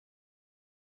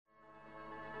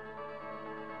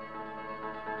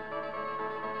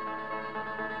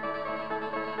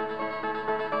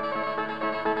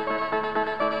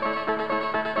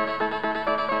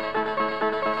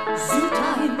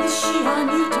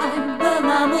time. The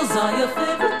mammals are your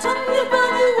favorite. Tell me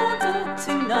about your water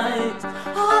tonight.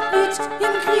 Heartbeat,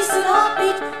 increasing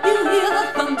heartbeat. You hear the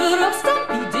thunder of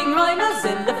stampeding rhinos,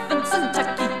 elephants, and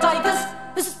tacky tigers.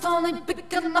 This town ain't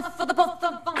big enough for the both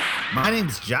of us. My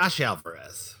name's Josh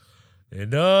Alvarez.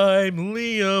 And I'm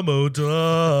Liam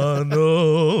O'Donnell.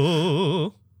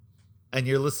 And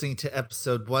you're listening to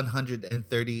episode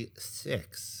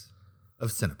 136 of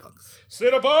Cinepunks.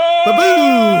 Cinepunks!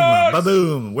 Ba-boom!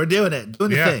 Ba-boom! We're doing it.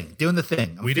 Doing the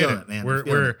thing. I'm we feeling did it, man.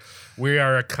 We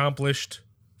are accomplished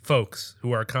folks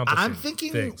who are accomplishing I'm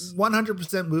thinking things.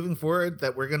 100% moving forward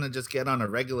that we're going to just get on a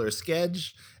regular schedule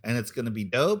and it's going to be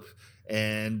dope.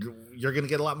 And you're going to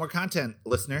get a lot more content,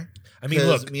 listener. I mean,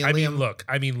 look,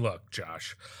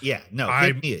 Josh. Yeah, no,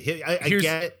 I get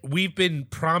it. We've been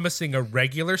promising a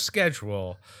regular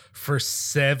schedule for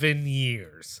 7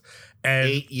 years. And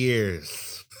 8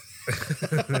 years. for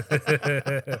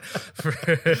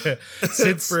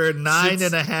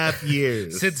 9.5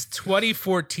 years. Since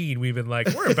 2014, we've been like,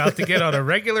 we're about to get on a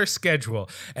regular schedule,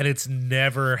 and it's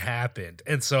never happened.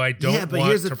 And so I don't want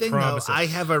here's the to thing, promise though. it. I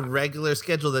have a regular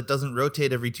schedule that doesn't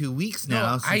rotate every 2 weeks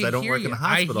now since I don't work in a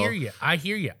hospital. I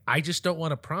hear you. I just don't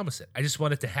want to promise it. I just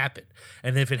want it to happen.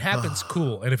 And if it happens,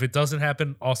 cool. And if it doesn't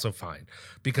happen, also fine.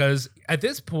 Because at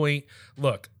this point,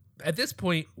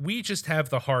 we just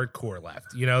have the hardcore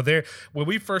left. You know, when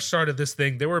we first started this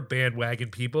thing, there were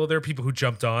bandwagon people. There were people who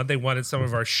jumped on. They wanted some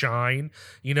of our shine.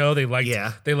 You know, they liked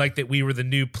that we were the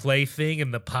new plaything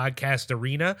in the podcast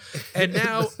arena. And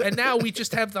now we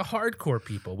just have the hardcore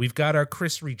people. We've got our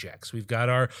Chris Rejects. We've got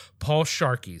our Paul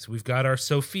Sharkies. We've got our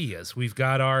Sophias. We've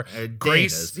got our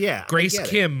Grace. Grace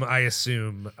Kim, I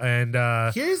assume. And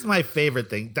here's my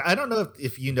favorite thing. I don't know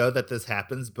if you know that this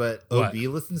happens, but OB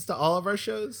listens to all of our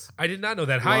shows. I did not know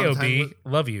that. Hi, OB.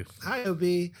 Love you. Hi,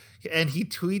 OB. And he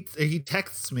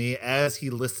texts me as he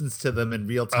listens to them in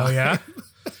real time. Oh, yeah?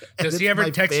 Does he ever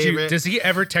text you?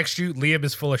 Liam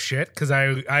is full of shit? Because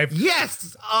I've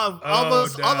yes,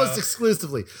 almost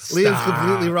exclusively. Liam's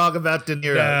completely wrong about De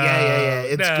Niro. Yeah.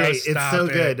 It's great. It's so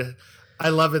good. I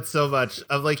love it so much.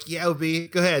 I'm like, yeah, OB,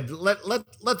 go ahead. Let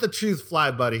the truth fly,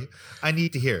 buddy. I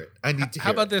need to hear it. How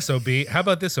about this, OB?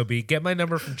 Get my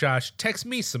number from Josh. Text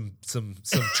me some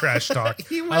trash talk.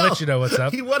 He will. I'll let you know what's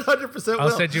up. He 100% will.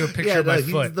 I'll send you a picture of my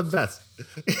foot. He's the best.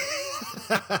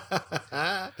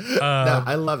 No,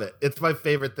 I love it. It's my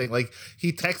favorite thing. Like,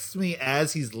 he texts me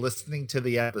as he's listening to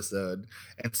the episode,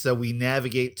 and so we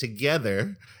navigate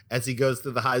together as he goes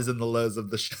through the highs and the lows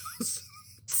of the shows.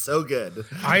 So good.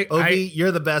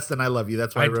 You're the best and I love you.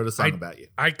 That's why I wrote a song about you.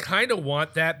 I kind of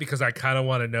want that because I kind of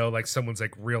want to know like someone's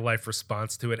like real life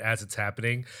response to it as it's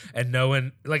happening, and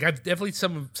knowing like I've definitely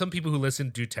some people who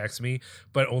listen do text me,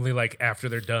 but only like after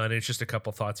they're done. It's just a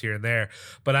couple thoughts here and there.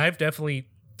 But I've definitely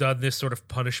done this sort of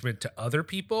punishment to other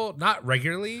people, not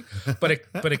regularly, but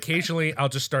occasionally I'll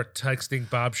just start texting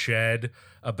Bob Shed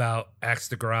about Axe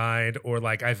to Grind, or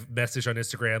like I've messaged on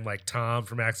Instagram like Tom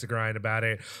from Axe to Grind about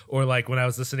it, or like when I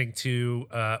was listening to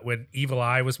when Evil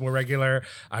Eye was more regular,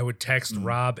 I would text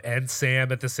Rob and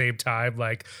Sam at the same time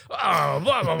like blah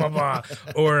blah blah blah.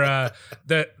 Or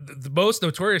the most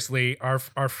notoriously our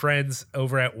friends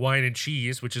over at Wine and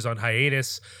Cheese, which is on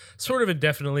hiatus sort of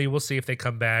indefinitely. We'll see if they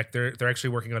come back. They're actually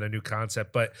working on a new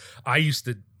concept, but I used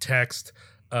to text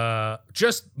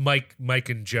just Mike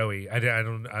and Joey. I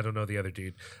don't know the other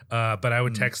dude, but I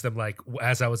would text them like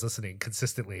as I was listening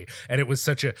consistently, and it was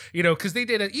such a because they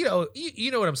did a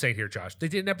you know what I'm saying here, Josh. They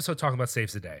did an episode talking about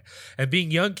Saves the Day, and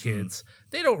being young kids,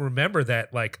 they don't remember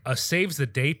that like a Saves the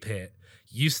Day pit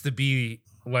used to be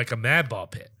like a Madball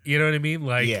pit. You know what I mean?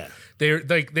 Like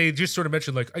they just sort of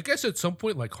mentioned like, I guess at some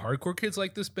point like hardcore kids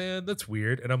like this band. That's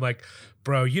weird. And I'm like,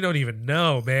 bro, you don't even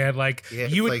know, man. Like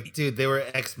dude, they were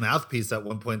ex-Mouthpiece at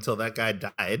one point until that guy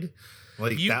died.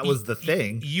 Like that was the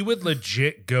thing. You would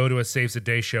legit go to a Saves the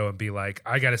Day show and be like,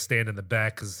 I got to stand in the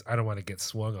back because I don't want to get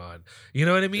swung on. You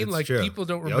know what I mean? It's like true. People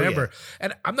don't remember.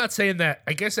 And I'm not saying that.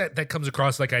 I guess that comes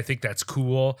across like I think that's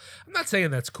cool. I'm not saying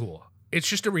that's cool. It's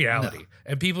just a reality,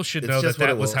 and people should know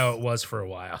that was how it was for a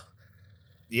while.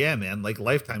 Yeah, man. Like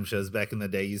Lifetime shows back in the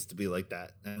day used to be like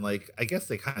that. And like, I guess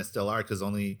they kind of still are because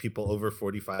only people over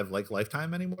 45 like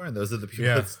Lifetime anymore. And those are the people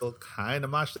that still kind of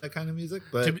mosh that kind of music.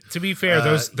 But to be fair,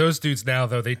 those dudes now,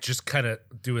 though, they just kind of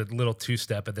do a little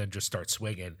two-step and then just start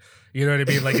swinging. You know what I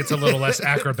mean? Like it's a little less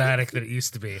acrobatic than it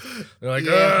used to be. They're like,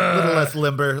 a little less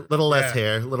limber, little less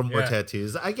hair, a little more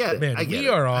tattoos. I get it. Man, I get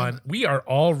it. We are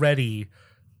already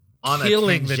on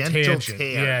killing a the tangent.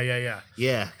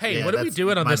 Yeah. Hey, what are we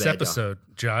doing on this episode,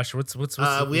 Josh? What's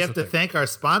we have to thank our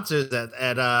sponsors at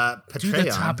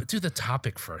Patreon. Do the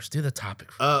topic first.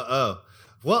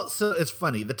 Well, so it's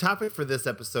funny. The topic for this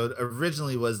episode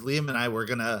originally was Liam and I were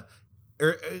gonna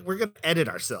edit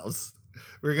ourselves.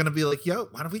 We're gonna be like, yo,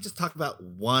 why don't we just talk about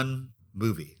one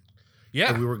movie? Yeah.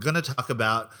 And we were gonna talk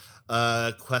about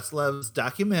Questlove's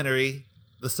documentary,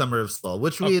 The Summer of Soul,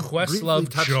 which we had briefly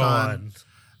touched on.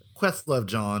 Questlove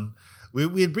John.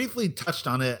 We had briefly touched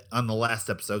on it on the last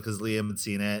episode because Liam had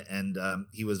seen it and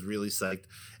he was really psyched.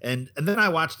 And then I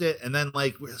watched it and then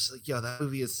like we're just like, yo, that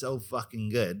movie is so fucking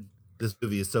good. This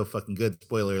movie is so fucking good.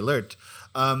 Spoiler alert.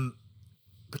 But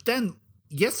then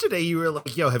yesterday you were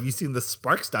like, yo, have you seen the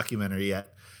Sparks documentary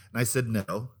yet? And I said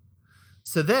no.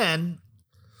 So then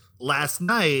last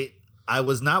night I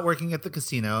was not working at the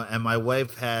casino and my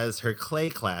wife has her clay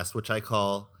class, which I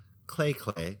call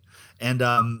clay. And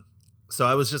so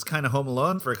I was just kind of home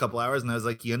alone for a couple hours and I was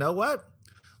like, you know what?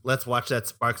 Let's watch that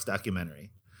Sparks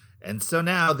documentary. And so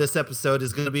now this episode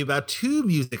is going to be about two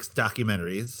music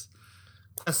documentaries.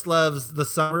 Questlove's The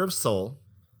Summer of Soul,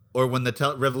 or When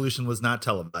the Revolution Was Not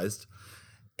Televised,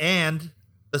 and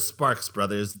The Sparks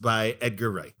Brothers by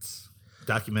Edgar Wright's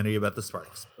documentary about the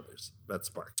Sparks Brothers, about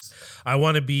Sparks. I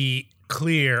want to be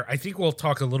clear. I think we'll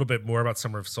talk a little bit more about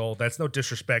Summer of Soul. That's no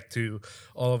disrespect to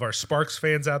all of our Sparks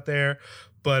fans out there,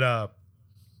 but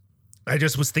I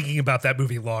just was thinking about that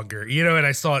movie longer, and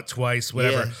I saw it twice,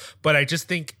 whatever. Yeah. But I just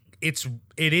think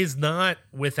it is not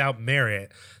without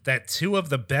merit that two of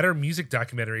the better music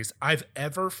documentaries I've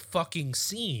ever fucking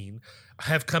seen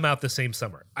have come out the same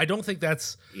summer. I don't think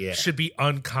that's should be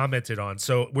uncommented on.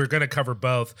 So we're going to cover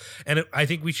both. And I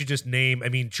think we should just name,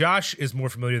 Josh is more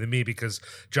familiar than me because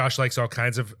Josh likes all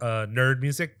kinds of nerd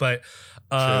music, but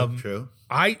True.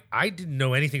 I didn't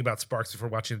know anything about Sparks before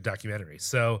watching the documentary.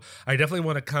 So I definitely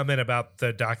want to comment about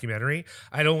the documentary.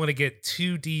 I don't want to get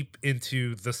too deep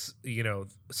into this,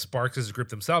 Sparks as a group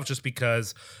themselves, just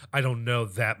because I don't know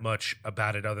that much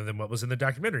about it other than what was in the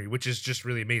documentary, which is just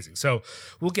really amazing. So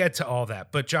we'll get to all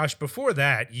that. But Josh, before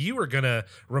that, you were going to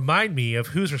remind me of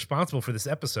who's responsible for this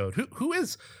episode. Who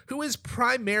is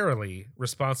primarily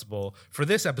responsible for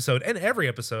this episode and every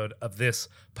episode of this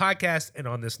podcast and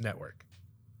on this network?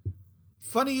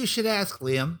 Funny you should ask,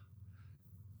 Liam.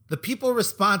 The peoples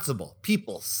responsible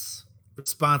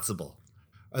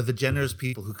are the generous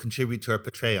people who contribute to our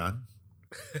Patreon.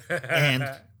 And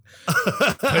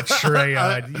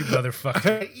Patreon, you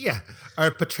motherfucker. Yeah,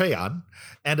 our Patreon.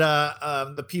 And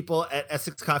the people at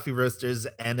Essex Coffee Roasters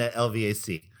and at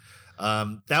LVAC.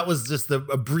 That was just a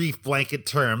brief blanket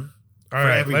term. All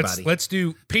right, everybody. Let's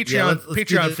do Patreon. Yeah, let's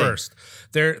Patreon do first.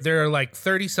 There are like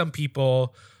 30 some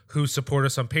people who support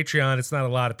us on Patreon. It's not a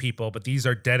lot of people, but these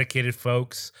are dedicated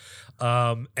folks.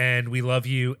 And we love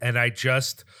you. And I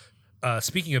just,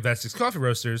 speaking of Essex Coffee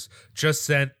Roasters, just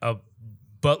sent a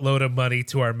buttload of money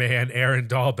to our man, Aaron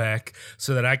Dahlbeck,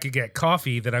 so that I could get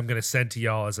coffee that I'm going to send to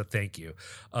y'all as a thank you.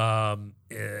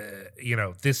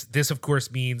 This of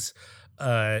course means,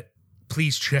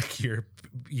 please check your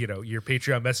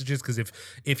Patreon messages, because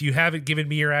if you haven't given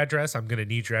me your address, I'm going to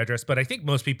need your address, but I think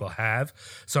most people have.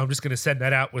 So I'm just going to send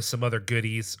that out with some other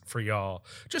goodies for y'all,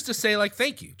 just to say like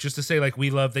thank you, just to say like we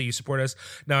love that you support us.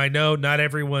 Now I know not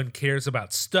everyone cares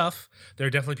about stuff. There are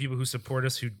definitely people who support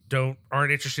us who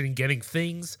aren't interested in getting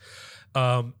things.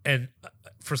 And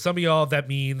for some of y'all, that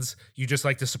means you just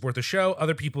like to support the show.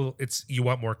 Other people, it's you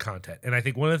want more content. And I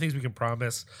think one of the things we can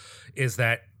promise is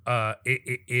that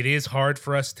it is hard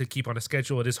for us to keep on a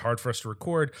schedule. It is hard for us to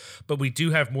record, but we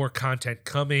do have more content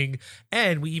coming,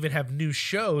 and we even have new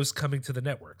shows coming to the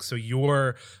network. So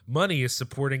your money is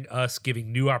supporting us,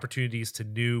 giving new opportunities to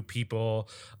new people,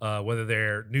 whether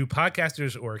they're new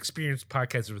podcasters or experienced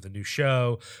podcasters with a new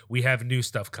show. We have new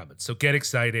stuff coming. So get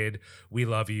excited. We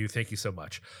love you. Thank you so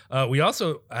much. We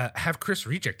also have Chris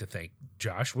Reject to thank.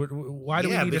 Josh, why do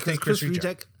we need to thank Chris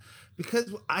Reject?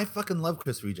 Because I fucking love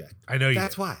Chris Reject. I know you.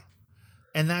 That's why.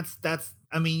 And that's.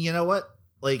 I mean, you know what?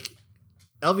 Like,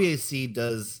 LVAC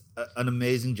does an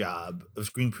amazing job of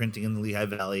screen printing in the Lehigh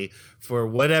Valley for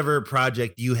whatever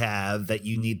project you have that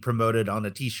you need promoted on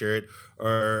a T-shirt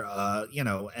or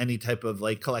any type of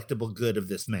like collectible good of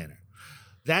this manner.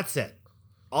 That's it.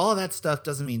 All that stuff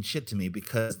doesn't mean shit to me,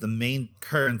 because the main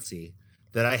currency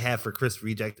that I have for Chris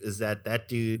Reject is that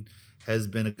dude has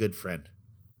been a good friend.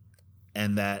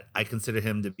 And that I consider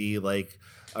him to be like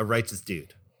a righteous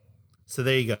dude. So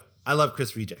there you go. I love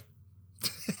Chris Reject.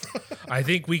 I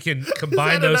think we can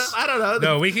combine those. I don't know.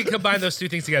 No, we can combine those two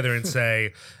things together and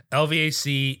say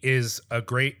LVAC is a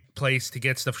great place to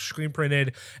get stuff screen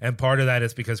printed. And part of that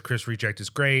is because Chris Reject is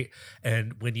great.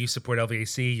 And when you support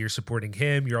LVAC, you're supporting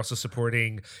him. You're also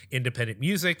supporting independent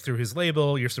music through his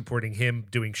label. You're supporting him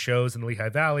doing shows in the Lehigh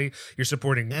Valley. You're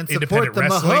supporting and independent support the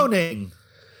wrestling. Mahoning.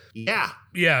 Yeah.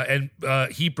 Yeah,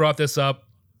 and he brought this up,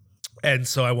 and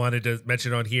so I wanted to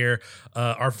mention on here.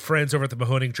 Our friends over at the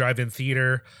Mahoning Drive-In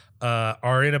Theater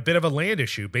are in a bit of a land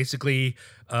issue. Basically,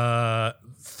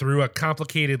 through a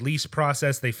complicated lease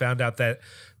process, they found out that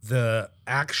the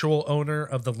actual owner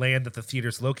of the land that the theater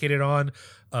is located on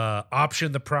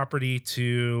optioned the property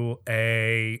to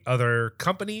a other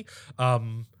company.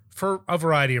 For a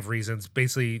variety of reasons,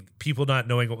 basically people not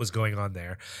knowing what was going on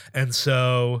there. And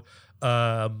so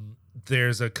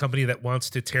there's a company that wants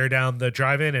to tear down the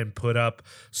drive-in and put up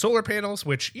solar panels,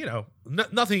 which, you know,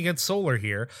 nothing against solar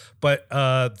here, but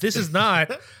this is not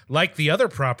like the other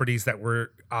properties that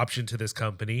were optioned to this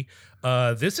company.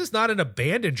 This is not an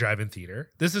abandoned drive-in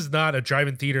theater. This is not a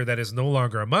drive-in theater that is no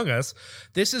longer among us.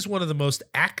 This is one of the most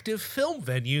active film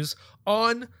venues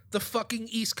on the fucking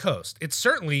East Coast. It's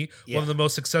certainly one of the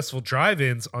most successful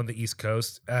drive-ins on the East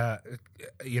Coast,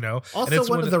 you know. Also, and it's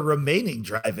one of the remaining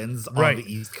drive-ins on the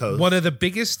East Coast. One of the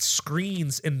biggest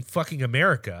screens in fucking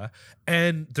America.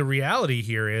 And the reality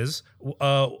here is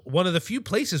one of the few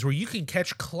places where you can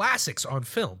catch classics on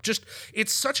film. Just,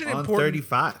 it's such an important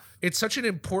 35. It's such an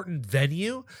important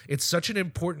venue. It's such an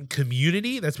important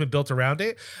community that's been built around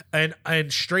it. And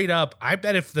straight up, I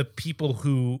bet if the people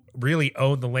who really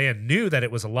own the land knew that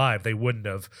it was alive, they wouldn't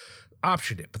have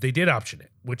optioned it. But they did option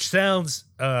it, which sounds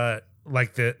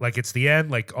like it's the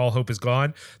end, like all hope is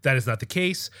gone. That is not the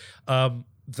case.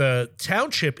 The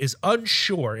township is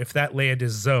unsure if that land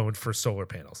is zoned for solar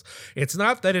panels. It's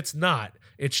not that it's not.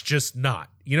 It's just not.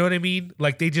 You know what I mean?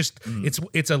 Like they just,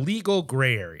 it's a legal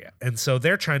gray area. And so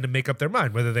they're trying to make up their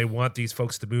mind whether they want these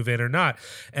folks to move in or not.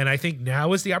 And I think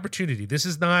now is the opportunity. This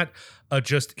is not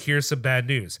just here's some bad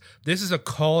news. This is a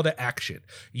call to action.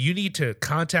 You need to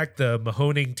contact the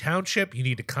Mahoning Township. You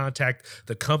need to contact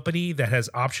the company that has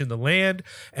optioned the land.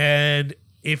 And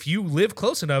if you live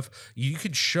close enough, you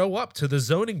can show up to the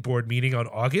zoning board meeting on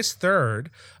August 3rd.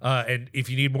 And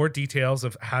if you need more details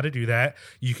of how to do that,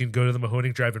 you can go to the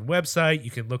Mahoning Drive-In website.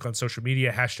 You can look on social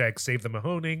media,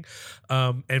 #SaveTheMahoning,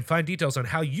 and find details on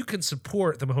how you can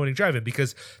support the Mahoning Drive-In,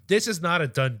 because this is not a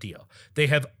done deal. They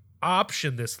have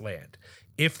optioned this land.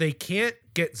 If they can't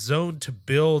get zoned to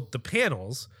build the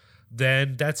panels,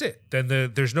 then that's it. Then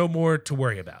there's no more to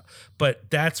worry about. But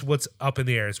that's what's up in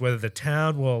the air, is whether the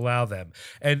town will allow them.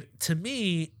 And to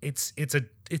me, it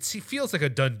feels like a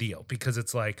done deal, because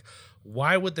it's like,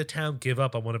 why would the town give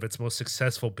up on one of its most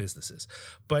successful businesses?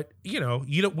 But we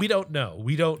don't know.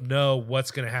 We don't know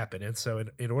what's going to happen. And so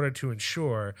in order to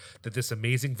ensure that this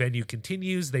amazing venue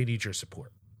continues, they need your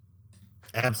support.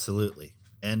 Absolutely.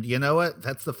 And you know what?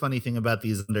 That's the funny thing about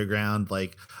these underground,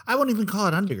 like, I won't even call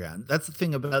it underground. That's the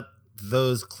thing about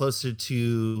those closer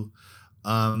to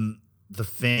the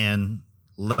fan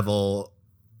level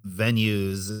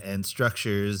venues and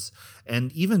structures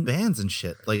and even bands and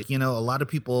shit. Like, a lot of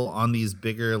people on these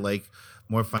bigger, like,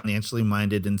 more financially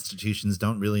minded institutions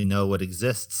don't really know what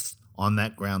exists on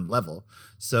that ground level.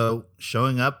 So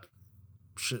showing up,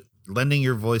 lending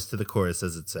your voice to the chorus,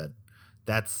 as it said,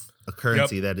 that's a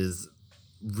currency that is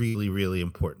really, really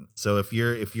important. So if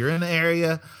you're in the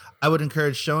area, I would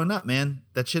encourage showing up, man.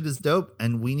 That shit is dope,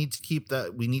 and we need to keep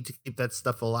that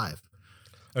stuff alive.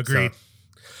 Agreed.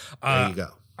 So, there you go.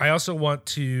 I also want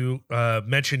to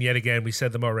mention yet again, we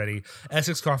said them already,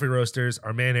 Essex Coffee Roasters.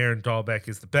 Our man Aaron Dahlbeck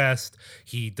is the best.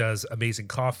 He does amazing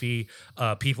coffee.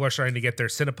 People are starting to get their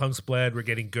Cinepunks blend. We're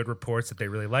getting good reports that they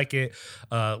really like it.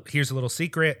 Here's a little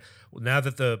secret. Now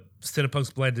that the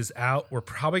Cinepunks blend is out, we're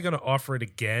probably going to offer it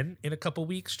again in a couple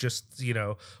weeks, just,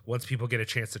 once people get a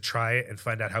chance to try it and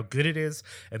find out how good it is.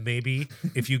 And maybe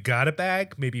if you got a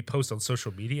bag, maybe post on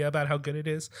social media about how good it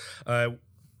is.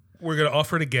 We're going to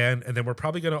offer it again, and then we're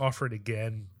probably going to offer it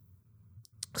again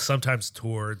sometimes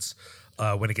towards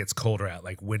when it gets colder out,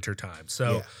 like winter time.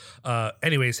 So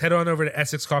anyways, head on over to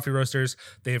Essex Coffee Roasters.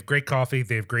 They have great coffee.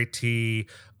 They have great tea.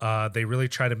 They really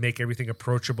try to make everything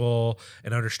approachable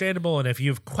and understandable. And if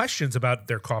you have questions about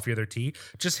their coffee or their tea,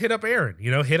 just hit up Aaron,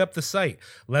 hit up the site.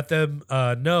 Let them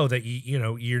know that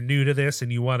you're new to this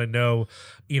and you want to know,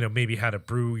 maybe how to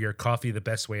brew your coffee the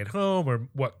best way at home, or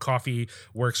what coffee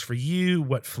works for you,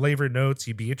 what flavor notes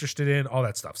you'd be interested in, all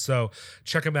that stuff. So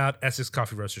check them out,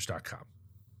 EssexCoffeeRoasters.com.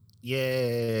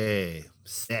 Yay.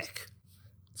 Sick.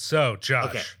 So,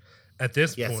 Josh, at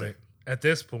this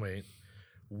point,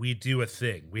 we do a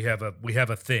thing. We have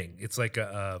a thing. It's like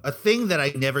a thing that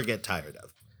I never get tired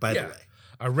of, by the way.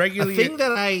 A thing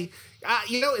that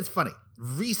it's funny.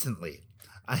 Recently,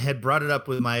 I had brought it up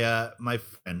with my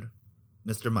friend,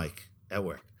 Mr. Mike, at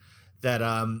work,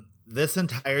 that this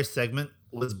entire segment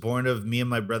was born of me and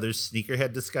my brother's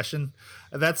sneakerhead discussion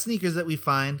about sneakers that we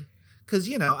find because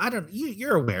I don't.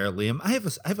 You're aware, Liam. I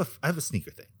have a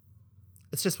sneaker thing.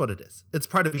 It's just what it is. It's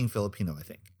part of being Filipino, I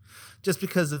think. Just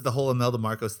because of the whole Imelda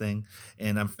Marcos thing,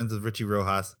 and I'm friends with Richie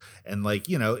Rojas, and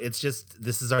it's just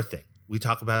this is our thing. We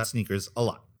talk about sneakers a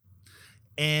lot,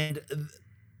 and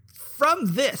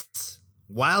from this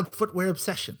wild footwear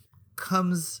obsession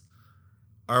comes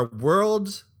our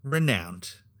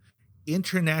world-renowned,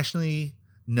 internationally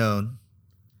known,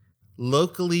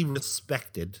 locally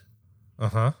respected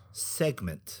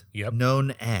segment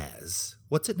known as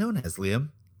what's it known as, Liam?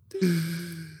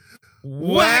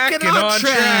 Whacking on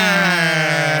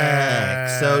track.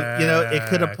 So, it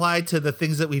could apply to the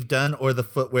things that we've done or the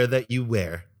footwear that you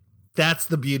wear. That's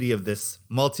the beauty of this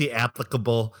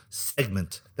multi-applicable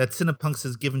segment that Cinepunks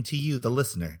has given to you, the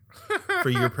listener, for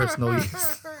your personal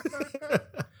use.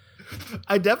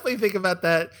 I definitely think about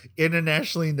that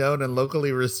internationally known and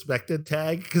locally respected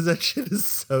tag because that shit is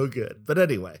so good. But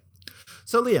anyway,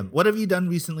 so Liam, what have you done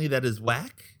recently that is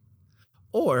whack?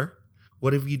 Or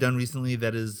what have you done recently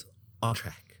that is on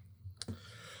track?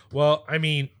 Well, I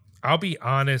mean, I'll be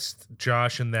honest,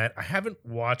 Josh, in that I haven't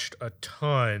watched a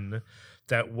ton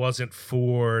that wasn't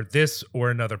for this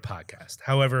or another podcast.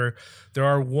 However, there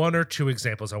are one or two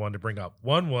examples I wanted to bring up.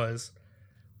 One was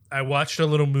I watched a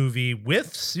little movie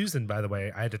with Susan, by the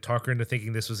way. I had to talk her into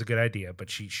thinking this was a good idea, but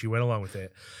she went along with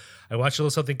it. I watched a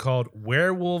little something called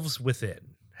Werewolves Within.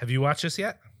 Have you watched this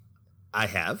yet? I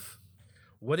have.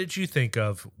 What did you think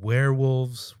of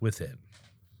Werewolves Within?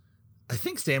 I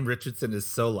think Sam Richardson is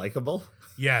so likable.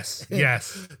 Yes,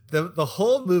 yes. The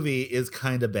whole movie is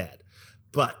kind of bad.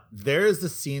 But there is a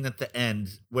scene at the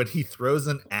end when he throws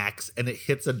an axe and it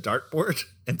hits a dartboard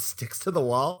and sticks to the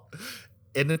wall.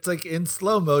 And it's like in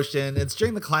slow motion. It's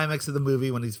during the climax of the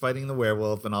movie when he's fighting the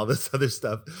werewolf and all this other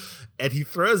stuff. And he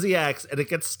throws the axe and it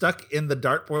gets stuck in the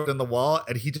dartboard in the wall.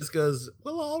 And he just goes,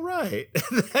 well, all right.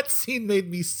 And that scene made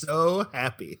me so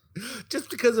happy just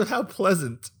because of how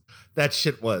pleasant that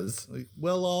shit was. Like,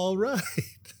 well, all right.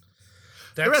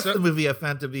 The rest of the movie I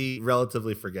found to be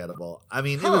relatively forgettable. I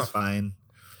mean, it was fine.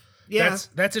 Yeah.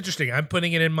 That's interesting. I'm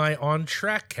putting it in my on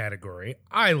track category.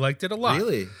 I liked it a lot.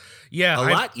 Really? Yeah. A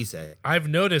lot, you say? I've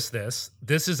noticed this.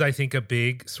 This is, I think, a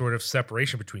big sort of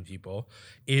separation between people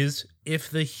is if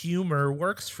the humor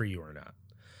works for you or not.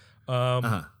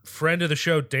 Friend of the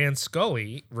show, Dan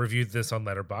Scully, reviewed this on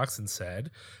Letterboxd and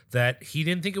said that he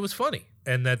didn't think it was funny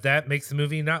and that makes the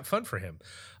movie not fun for him.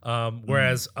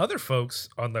 Whereas other folks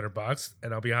on Letterboxd,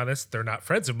 and I'll be honest, they're not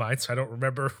friends of mine, so I don't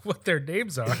remember what their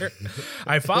names are.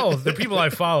 I follow the people I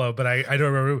follow, but I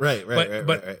don't remember. Right.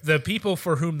 But the people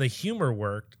for whom the humor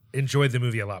worked enjoyed the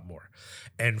movie a lot more.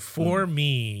 And for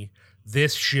me,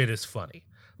 this shit is funny.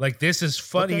 Like, this is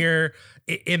funnier.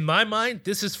 Okay. In my mind,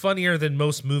 this is funnier than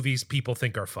most movies people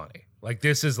think are funny. Like,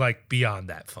 this is like beyond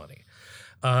that funny.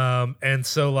 And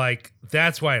so like,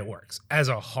 that's why it works. As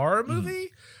a horror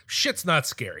movie, shit's not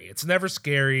scary. It's never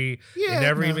scary. Yeah, it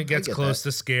never even gets close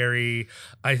to scary.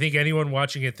 I think anyone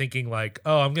watching it thinking like,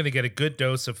 oh, I'm going to get a good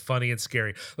dose of funny and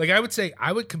scary. Like, I would say,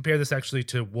 I would compare this actually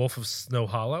to Wolf of Snow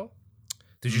Hollow.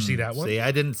 Did you see that one? See,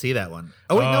 I didn't see that one.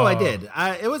 Oh, wait, no, I did.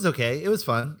 It was okay. It was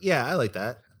fun. Yeah, I like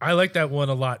that. I like that one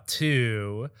a lot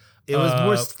too. It was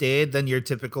more staid than your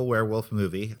typical werewolf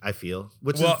movie, I feel,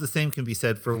 which is the same can be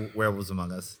said for Werewolves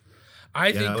Among Us.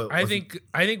 I think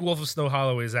Wolf of Snow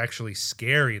Hollow is actually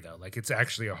scary though. Like, it's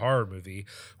actually a horror movie,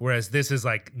 whereas this is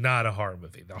like not a horror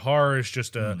movie. The horror is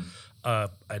just an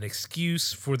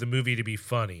excuse for the movie to be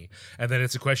funny, and then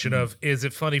it's a question of, is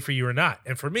it funny for you or not?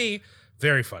 And for me,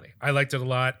 very funny. I liked it a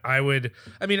lot.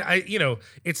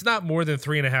 It's not more than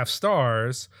 3.5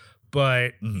 stars,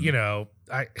 but it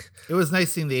was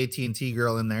nice seeing the AT&T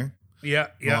girl in there. Yeah,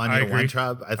 Melania I agree.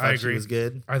 Weintraub. I thought she was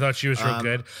good. I thought she was real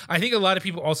good. I think a lot of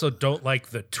people also don't like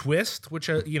the twist, which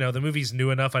the movie's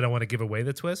new enough. I don't want to give away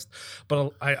the twist,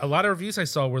 but a lot of reviews I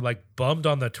saw were like bummed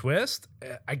on the twist.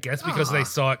 I guess because they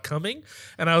saw it coming,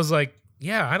 and I was like,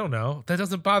 yeah, I don't know. That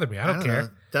doesn't bother me. I don't care. Know.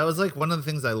 That was like one of the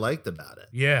things I liked about it.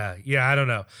 Yeah, I don't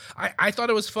know. I thought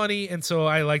it was funny, and so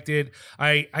I liked it.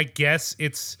 I guess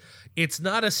it's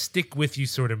not a stick with you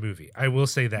sort of movie. I will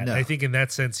say that. No. I think in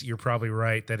that sense, you're probably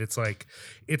right that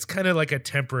it's kind of like a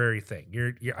temporary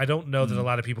thing. I don't know that a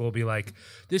lot of people will be like,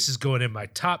 this is going in my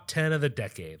top 10 of the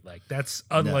decade. Like, that's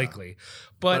unlikely. No.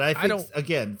 But I think,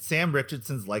 again, Sam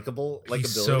Richardson's likability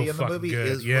so in the movie good.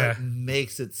 is what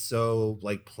makes it so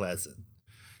like pleasant.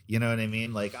 You know what I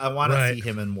mean? Like, I want to see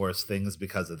him in more things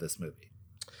because of this movie.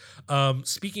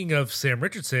 Speaking of Sam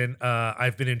Richardson,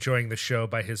 I've been enjoying the show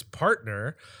by his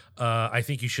partner, I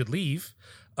Think You Should Leave.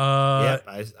 Yep,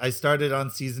 I started on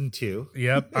season 2.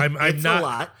 Yep, I'm It's not. a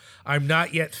lot. I'm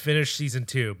not yet finished season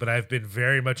 2, but I've been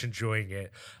very much enjoying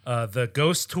it. The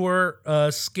Ghost Tour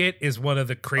skit is one of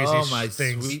the craziest Oh my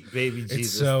things. sweet baby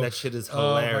Jesus, so- that shit is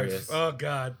hilarious. Oh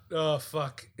god. Oh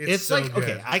fuck. It's so like, good.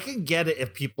 okay, I can get it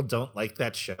if people don't like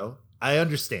that show. I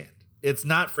understand. It's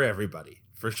not for everybody,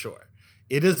 for sure.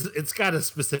 It's got a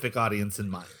specific audience in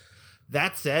mind.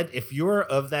 That said, if you're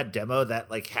of that demo that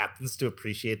like happens to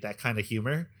appreciate that kind of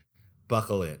humor,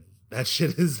 buckle in. That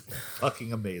shit is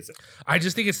fucking amazing. I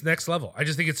just think it's next level. I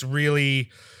just think it's really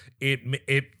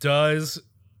it does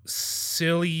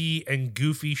silly and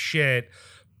goofy shit,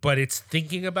 but it's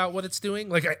thinking about what it's doing.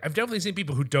 Like I've definitely seen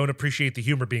people who don't appreciate the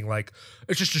humor being like,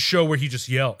 it's just a show where he just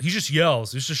yells.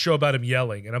 It's just a show about him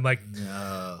yelling. And I'm like,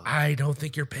 No. I don't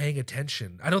think you're paying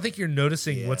attention. I don't think you're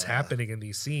noticing what's Yeah. happening in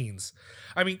these scenes.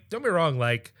 I mean, don't be wrong,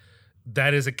 like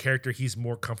that is a character he's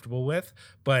more comfortable with,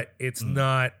 but it's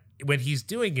not when he's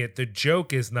doing it, the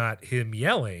joke is not him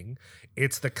yelling.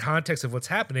 It's the context of what's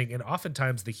happening. And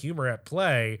oftentimes the humor at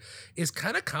play is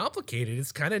kind of complicated.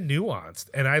 It's kind of nuanced.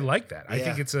 And I like that. I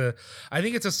think it's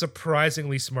a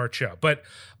surprisingly smart show. But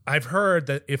I've heard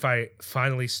that if I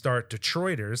finally start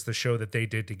Detroiters, the show that they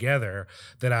did together,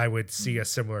 that I would see a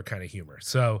similar kind of humor.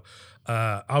 So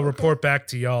I'll report back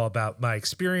to y'all about my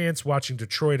experience watching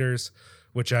Detroiters,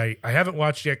 which I haven't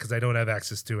watched yet because I don't have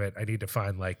access to it. I need to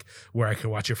find like where I can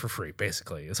watch it for free,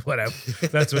 basically, is what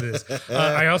that's what it is.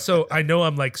 I know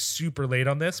I'm like super late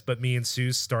on this, but me and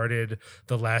Sue started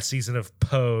the last season of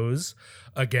Pose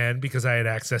again because I had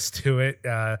access to it.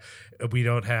 We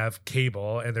don't have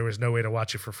cable and there was no way to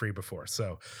watch it for free before.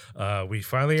 So we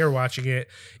finally are watching it.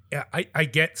 I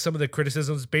get some of the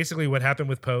criticisms. Basically what happened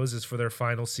with Pose is for their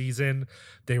final season,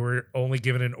 they were only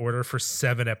given an order for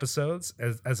 7 episodes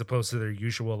as opposed to their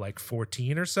usual like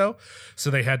 14 or so. So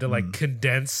they had to like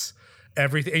condense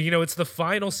everything. And, it's the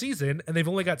final season and they've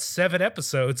only got 7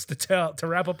 episodes to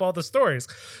wrap up all the stories.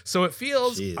 So it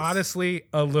feels honestly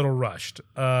a little rushed.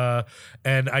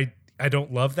 And I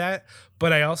don't love that,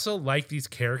 but I also like these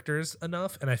characters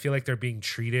enough and I feel like they're being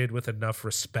treated with enough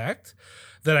respect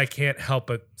that I can't help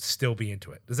but still be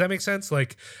into it. Does that make sense?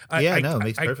 Like, it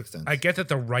makes perfect sense. I get that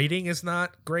the writing is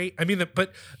not great. I mean,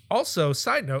 but also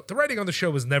side note, the writing on the show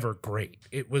was never great.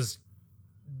 It was,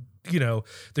 the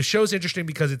show's interesting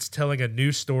because it's telling a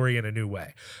new story in a new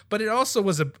way, but it also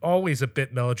was always a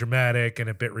bit melodramatic and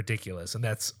a bit ridiculous. And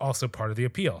that's also part of the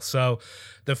appeal. So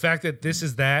the fact that this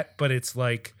is that, but it's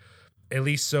like, at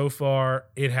least so far,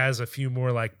 it has a few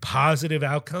more like positive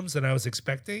outcomes than I was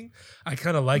expecting. I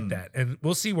kind of like that. And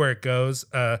we'll see where it goes.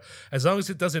 As long as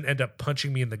it doesn't end up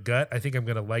punching me in the gut, I think I'm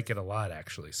going to like it a lot,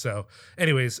 actually. So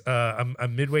anyways, I'm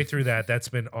midway through that. That's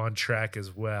been on track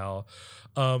as well.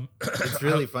 It's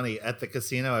really funny. At the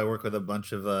casino, I work with a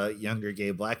bunch of younger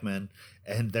gay black men,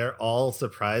 and they're all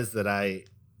surprised that I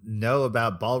know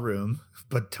about Ballroom,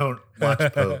 but don't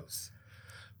watch Pose.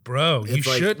 Bro, you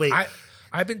like, should. wait.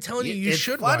 I've been telling you, It's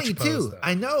should funny watch Pose, too.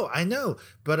 though. I know.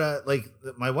 But like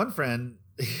my one friend,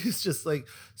 he's just like,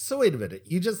 so wait a minute,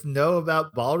 you just know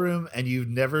about Ballroom and you've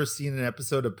never seen an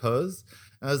episode of Pose?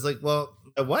 And I was like, well,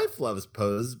 my wife loves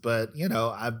Pose, but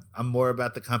I'm more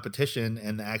about the competition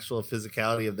and the actual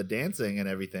physicality of the dancing and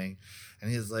everything. And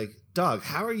he's like, dog,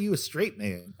 how are you a straight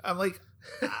man? I'm like,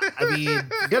 I mean,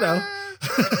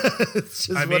 it's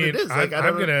just what it is. Like, I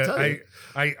don't know what to tell you.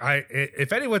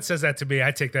 If anyone says that to me,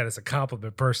 I take that as a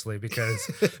compliment personally, because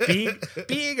being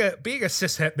a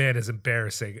cishet man is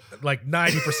embarrassing like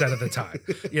 90% of the time.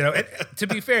 And to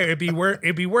be fair, it'd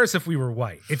be worse if we were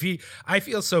white. I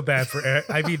feel so bad for.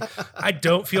 I mean, I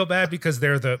don't feel bad because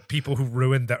they're the people who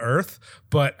ruined the earth,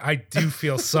 but I do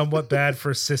feel somewhat bad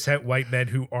for cishet white men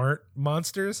who aren't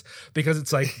monsters, because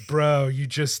it's like, bro,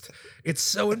 it's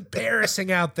so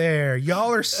embarrassing out there.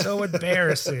 Y'all are so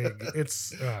embarrassing.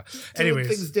 It's anyways. Doing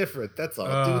things different. That's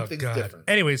all. Doing things different.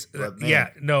 Anyways,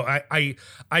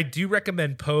 I do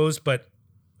recommend Pose, but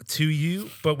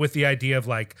with the idea of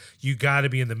like, you got to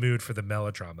be in the mood for the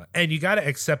melodrama, and you got to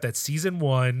accept that season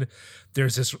 1,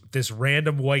 there's this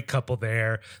random white couple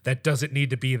there that doesn't need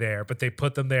to be there, but they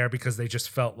put them there because they just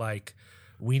felt like,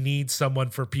 we need someone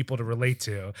for people to relate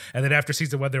to. And then after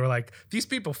season 1, they were like, these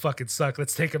people fucking suck.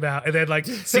 Let's take them out. And then like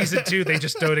season 2, they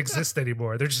just don't exist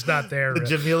anymore. They're just not there. The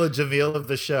Jamila of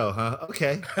the show, huh?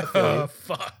 Okay. Oh,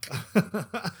 fuck.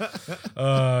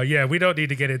 Yeah, we don't need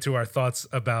to get into our thoughts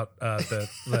about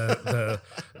the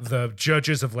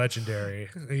judges of Legendary,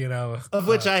 Of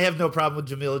which I have no problem with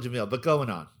Jamila, but going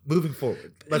on. Moving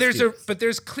forward. But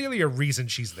there's clearly a reason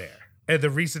she's there. And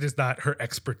the reason is not her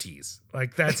expertise.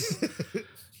 Like that's,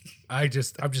 I'm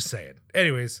just saying.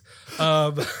 Anyways,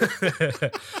 I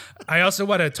also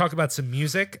want to talk about some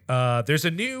music. There's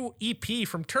a new EP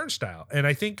from Turnstile, and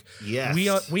I think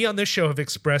we on this show have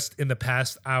expressed in the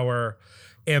past our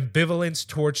ambivalence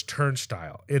towards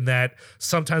Turnstile, in that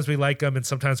sometimes we like them and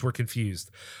sometimes we're confused.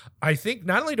 I think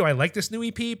not only do I like this new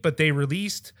EP, but they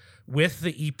released with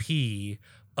the EP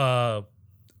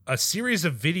a series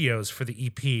of videos for the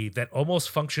EP that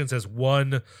almost functions as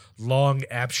one long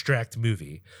abstract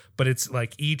movie, but it's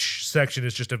like each section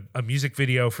is just a music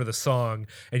video for the song,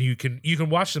 and you can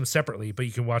watch them separately, but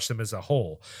you can watch them as a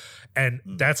whole. And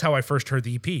that's how I first heard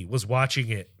the EP, was watching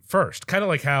it first. Kind of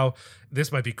like how,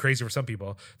 this might be crazy for some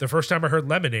people, the first time I heard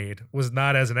Lemonade was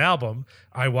not as an album.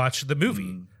 I watched the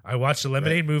movie. I watched the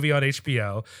Lemonade movie on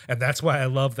HBO, and that's why I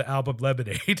love the album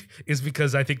Lemonade, is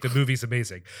because I think the movie's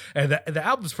amazing. And the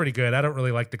album's pretty good. I don't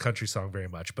really like the country song very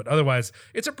much, but otherwise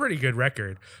it's a pretty good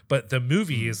record. But the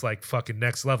movie is like fucking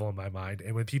next level in my mind.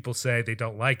 And when people say they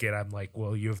don't like it, I'm like,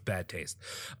 well, you have bad taste.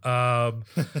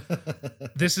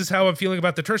 This is how I'm feeling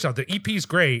about the Turnstile. The EP's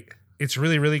great. It's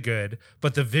really, really good,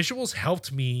 but the visuals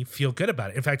helped me feel good about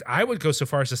it. In fact, I would go so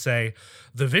far as to say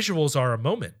the visuals are a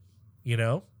moment, you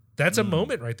know? That's a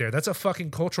moment right there. That's a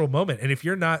fucking cultural moment. And if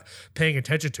you're not paying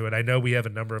attention to it, I know we have a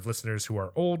number of listeners who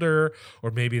are older, or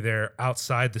maybe they're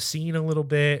outside the scene a little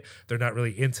bit. They're not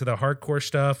really into the hardcore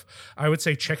stuff. I would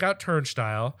say check out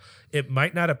Turnstile. It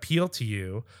might not appeal to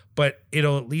you, but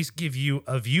it'll at least give you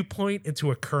a viewpoint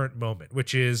into a current moment,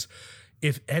 which is,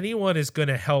 if anyone is going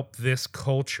to help this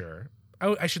culture,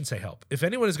 I shouldn't say help. If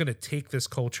anyone is going to take this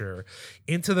culture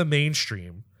into the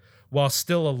mainstream while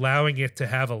still allowing it to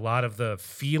have a lot of the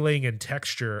feeling and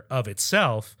texture of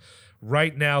itself,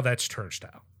 right now that's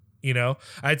Turnstile. You know,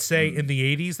 I'd say in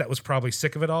the 80s, that was probably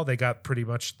Sick of It All. They got pretty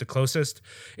much the closest.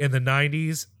 In the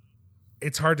 90s,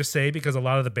 it's hard to say, because a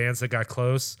lot of the bands that got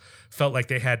close felt like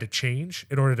they had to change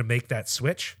in order to make that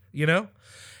switch, you know?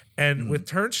 And with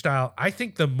Turnstile, I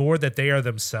think the more that they are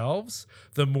themselves,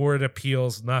 the more it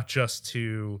appeals not just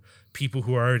to people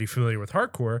who are already familiar with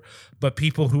hardcore, but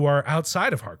people who are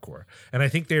outside of hardcore. And I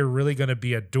think they're really going to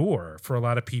be a door for a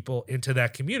lot of people into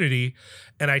that community.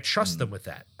 And I trust them with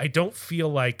that. I don't feel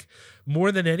like,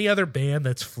 more than any other band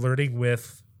that's flirting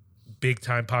with big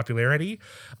time popularity,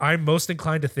 I'm most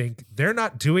inclined to think they're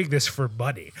not doing this for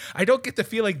money. I don't get the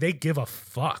feeling they give a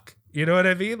fuck. You know what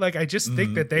I mean? Like, I just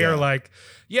think that they are like,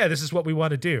 yeah, this is what we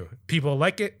want to do. People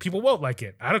like it. People won't like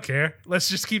it. I don't care. Let's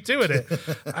just keep doing it.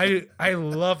 I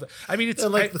love, I mean, it's they're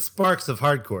like the Sparks of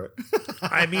hardcore.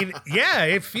 I mean, yeah,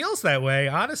 it feels that way,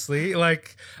 honestly.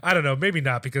 Like, I don't know, maybe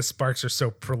not, because Sparks are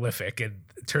so prolific and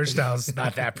Turnstile's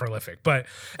not that prolific. But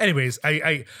anyways,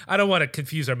 I don't want to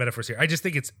confuse our metaphors here. I just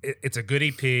think it's a good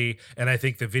EP, and I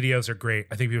think the videos are great.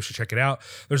 I think people should check it out.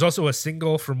 There's also a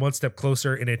single from One Step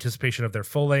Closer in anticipation of their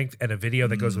full length, and a video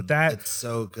that goes with that. It's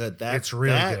so good. It's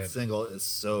really good. That single is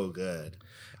so good.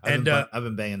 I've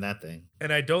been banging that thing.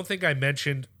 And I don't think I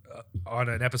mentioned on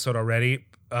an episode already,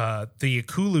 the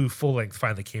Akulu full length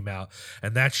finally came out,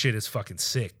 and that shit is fucking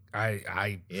sick.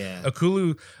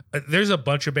 Akulu, there's a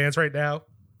bunch of bands right now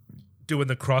doing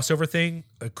the crossover thing.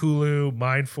 Akulu,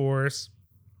 Mind Force,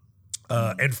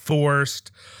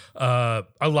 Enforced, a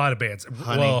lot of bands.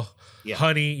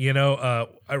 Honey, you know,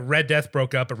 Red Death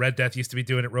broke up, but Red Death used to be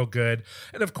doing it real good.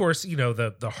 And of course, you know,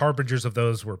 the harbingers of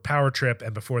those were Power Trip,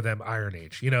 and before them Iron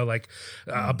Age, you know, like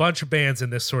a bunch of bands in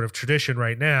this sort of tradition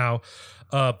right now.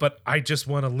 But I just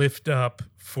want to lift up,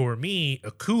 for me,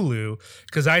 Akulu,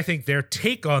 because I think their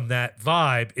take on that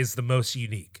vibe is the most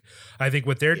unique. I think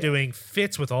what they're doing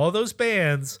fits with all those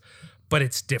bands, but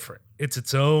it's different. It's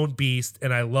its own beast,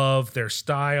 and I love their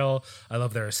style. I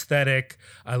love their aesthetic.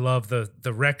 I love the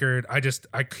record. I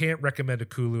can't recommend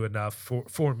Akulu enough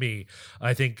for me.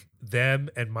 I think them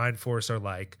and Mind Force are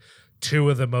like two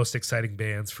of the most exciting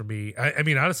bands for me. I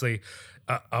mean, honestly,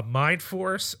 a Mind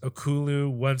Force,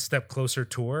 Akulu, One Step Closer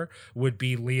tour would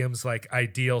be Liam's like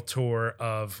ideal tour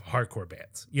of hardcore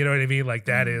bands. You know what I mean? Like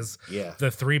that is the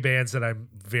three bands that I'm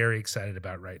very excited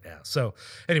about right now. So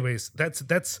anyways, that's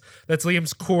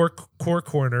Liam's core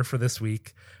corner for this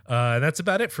week. That's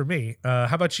about it for me. How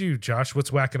about you, Josh?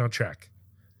 What's whacking on track?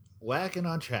 Whacking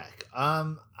on track.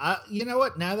 You know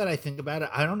what? Now that I think about it,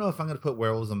 I don't know if I'm going to put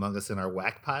Werewolves Among Us in our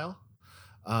whack pile.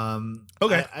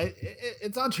 Okay.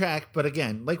 It's on track, but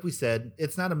again, like we said,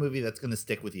 it's not a movie that's going to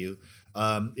stick with you.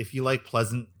 If you like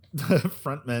pleasant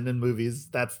frontmen in movies,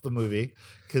 that's the movie,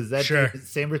 because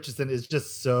Sam Richardson is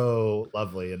just so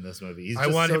lovely in this movie. I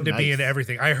want him to be in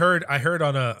everything. I heard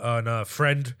on a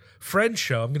friend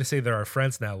show, I'm going to say they're our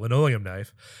friends now, Linoleum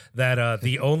Knife, that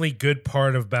the only good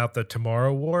part about the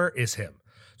Tomorrow War is him.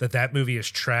 that movie is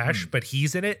trash, but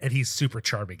he's in it and he's super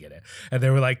charming in it. And they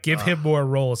were like, give him more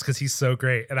roles because he's so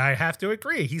great. And I have to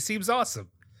agree, he seems awesome.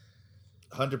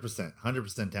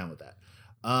 100% down with that.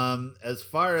 As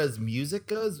far as music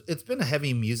goes, it's been a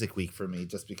heavy music week for me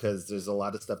just because there's a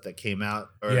lot of stuff that came out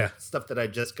or stuff that I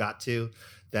just got to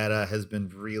that has been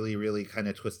really, really kind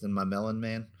of twisting my melon,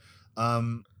 man.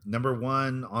 Number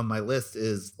one on my list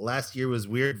is Last Year Was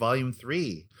Weird Volume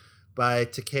 3 by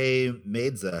Takei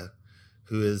Maedza,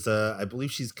 who is, I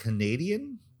believe she's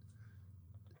Canadian.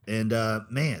 And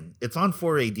man, it's on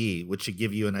 4AD, which should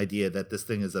give you an idea that this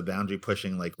thing is a boundary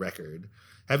pushing like record.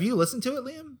 Have you listened to it,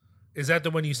 Liam? Is that the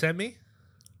one you sent me?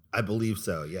 I believe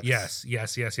so. Yes.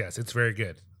 Yes. It's very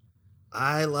good.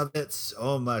 I love it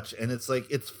so much. And it's like,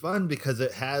 it's fun because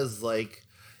it has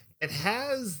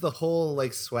the whole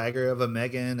like swagger of a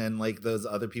Megan and like those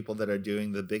other people that are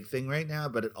doing the big thing right now.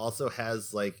 But it also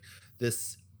has like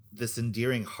this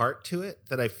endearing heart to it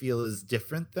that I feel is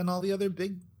different than all the other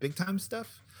big time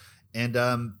stuff. And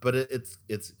but it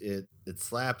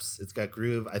slaps. It's got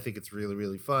groove. I think it's really,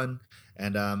 really fun.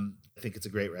 And I think it's a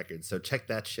great record. So check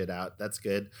that shit out. That's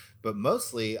good. But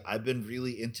mostly I've been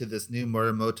really into this new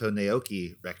Morimoto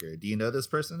Naoki record. Do you know this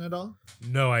person at all?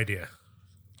 No idea.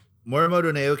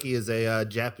 Morimoto Naoki is a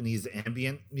Japanese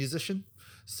ambient musician.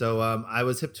 So I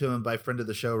was hip to him by friend of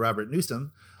the show, Robert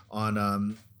Newsom,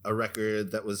 on a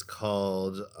record that was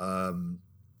called,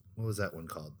 what was that one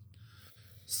called?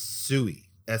 Sui.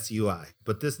 SUI.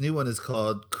 But this new one is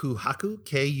called Kuhaku,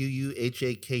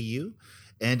 Kuuhaku,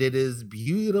 and it is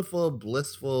beautiful,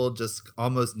 blissful, just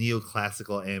almost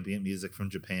neoclassical ambient music from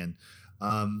Japan.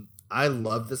 I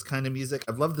love this kind of music.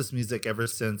 I've loved this music ever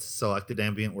since Selected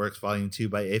Ambient Works Volume 2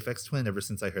 by Aphex Twin, ever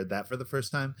since I heard that for the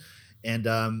first time. And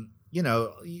you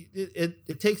know,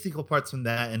 it takes equal parts from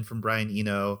that and from Brian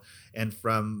Eno and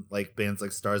from like bands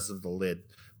like Stars of the Lid.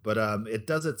 But it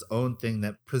does its own thing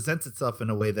that presents itself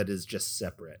in a way that is just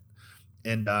separate.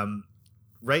 And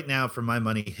right now, for my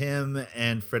money, him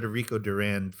and Federico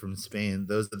Duran from Spain,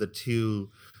 those are the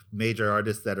two major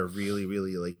artists that are really,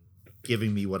 really like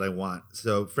giving me what I want.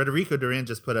 So Federico Duran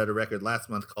just put out a record last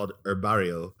month called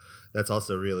Herbario. That's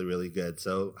also really, really good.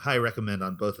 So high recommend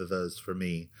on both of those for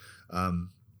me.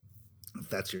 If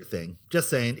that's your thing. Just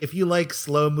saying, if you like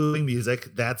slow moving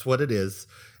music, that's what it is.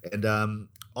 And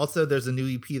also, there's a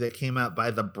new EP that came out by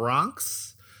The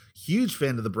Bronx. Huge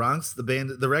fan of The Bronx.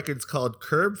 The record's called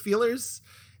Curb Feelers.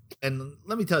 And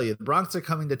let me tell you, The Bronx are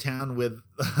coming to town with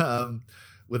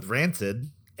Rancid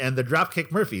and the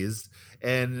Dropkick Murphys.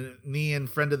 And me and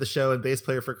friend of the show and bass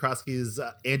player for Crosskeys,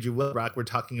 Andrew Wilbrock, were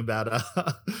talking about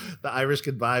the Irish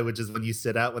Goodbye, which is when you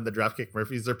sit out when the Dropkick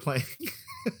Murphys are playing.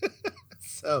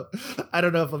 So I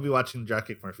don't know if I'll be watching the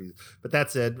Dropkick Murphys. But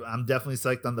that said, I'm definitely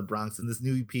psyched on The Bronx. And this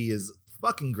new EP is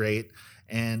fucking great,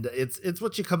 and it's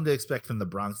what you come to expect from the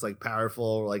Bronx, like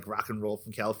powerful, like rock and roll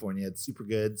from California. It's super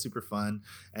good, super fun,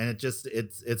 and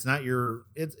it's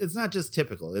not just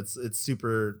typical. It's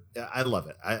super. I love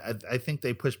it. I think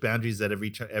they push boundaries at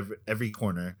every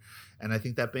corner, and I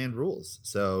think that band rules.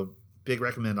 So big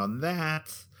recommend on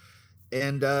that.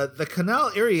 And the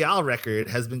Canal Ariel record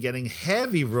has been getting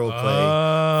heavy role play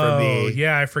for me.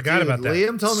 Yeah, I forgot about that.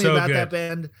 Liam told me about that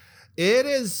band. It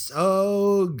is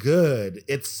so good.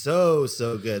 It's so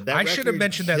good. I should have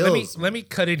mentioned that. Let me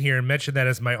cut in here and mention that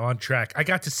as my on track. I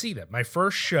got to see them. My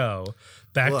first show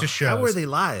back to shows. How were they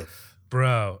live?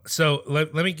 Bro, so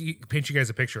let me paint you guys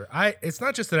a picture. It's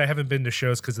not just that I haven't been to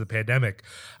shows because of the pandemic.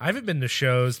 I haven't been to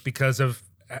shows because of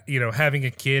having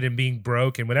a kid and being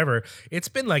broke and whatever. It's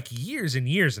been like years and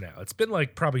years now. It's been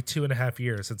like probably 2.5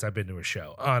 years since I've been to a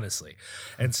show, honestly.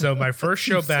 And so my first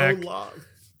show back. So long.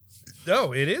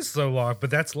 No, it is so long, but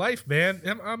that's life, man.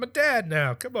 I'm a dad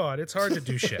now. Come on, it's hard to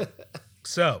do shit.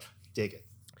 So, dig it.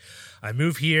 I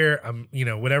move here. I'm,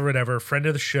 whatever. Friend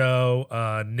of the show,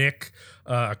 Nick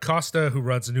Acosta, who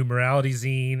runs a Numerality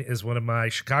zine, is one of my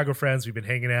Chicago friends. We've been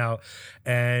hanging out,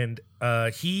 and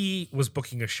he was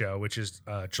booking a show, which is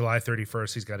July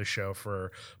 31st. He's got a show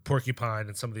for Porcupine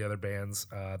and some of the other bands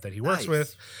that he works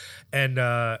with. And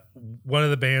one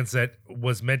of the bands that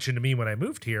was mentioned to me when I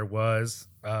moved here was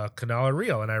Canal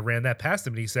Real, and I ran that past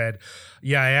him, and he said,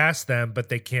 yeah, I asked them, but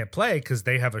they can't play because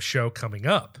they have a show coming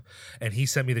up. And he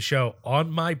sent me the show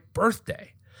on my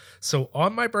birthday. So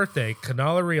on my birthday,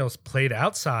 Canal Reals played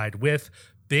outside with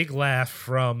Big Laugh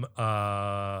from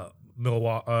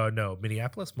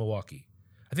Minneapolis, Milwaukee.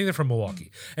 I think they're from Milwaukee.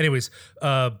 Anyways,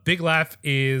 Big Laugh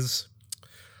is...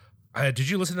 did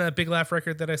you listen to that Big Laugh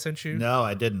record that I sent you? No,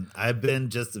 I didn't. I've been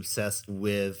just obsessed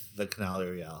with the Canal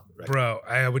Real record. Bro,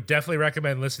 I would definitely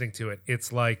recommend listening to it.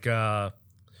 It's like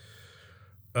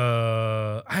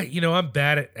I'm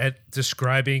bad at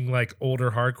describing like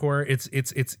older hardcore.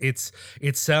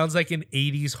 It sounds like an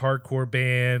 80s hardcore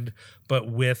band, but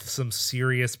with some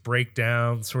serious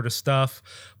breakdown sort of stuff.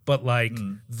 But like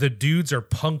the dudes are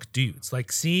punk dudes.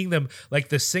 Like seeing them, like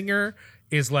the singer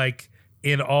is like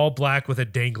in all black with a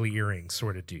dangly earring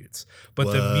sort of dudes.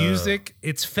 But the music,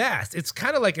 it's fast. It's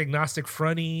kind of like Agnostic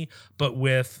Fronty, but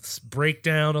with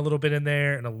breakdown a little bit in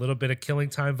there and a little bit of Killing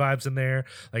Time vibes in there.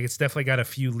 Like it's definitely got a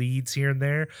few leads here and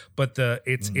there, but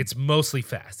it's mostly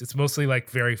fast. It's mostly like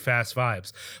very fast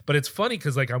vibes. But it's funny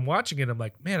because like I'm watching it, I'm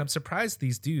like, man, I'm surprised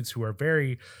these dudes who are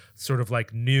very sort of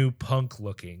like new punk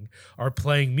looking are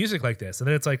playing music like this. And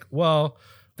then it's like, well,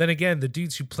 then again, the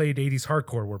dudes who played 80s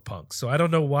hardcore were punks. So I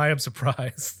don't know why I'm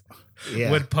surprised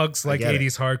when punks like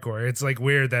 80s hardcore. It's like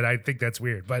weird that I think that's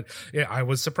weird. But yeah, I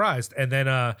was surprised. And then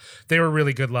they were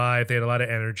really good live. They had a lot of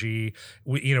energy.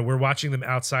 We're watching them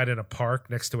outside in a park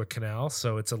next to a canal.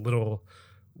 So it's a little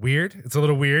weird. It's a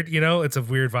a weird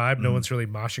vibe. No one's really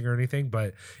moshing or anything,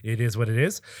 but it is what it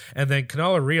is. And then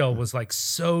Canal Real was like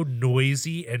so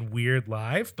noisy and weird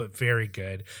live, but very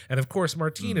good. And of course,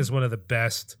 Martin is one of the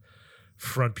best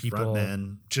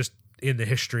frontmen just in the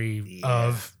history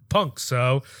of punk.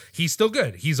 So he's still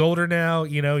good. He's older now,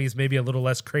 he's maybe a little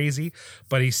less crazy,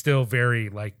 but he's still very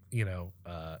like,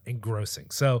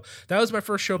 engrossing. So that was my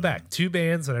first show back. Two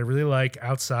bands that I really like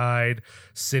outside,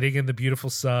 sitting in the beautiful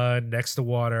sun next to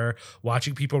water,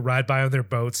 watching people ride by on their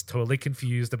boats, totally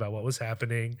confused about what was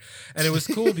happening. And it was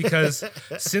cool because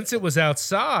since it was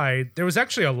outside, there was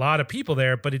actually a lot of people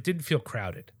there, but it didn't feel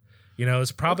crowded. It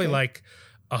was probably like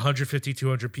 150,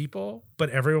 200 people, but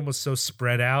everyone was so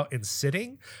spread out and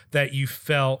sitting that you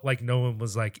felt like no one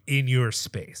was like in your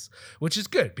space, which is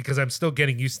good because I'm still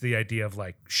getting used to the idea of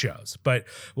like shows. But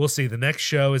we'll see. The next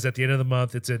show is at the end of the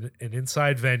month. It's an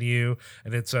inside venue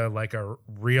and it's like a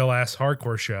real ass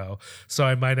hardcore show. So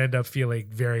I might end up feeling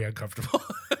very uncomfortable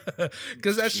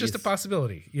because that's just a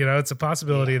possibility. It's a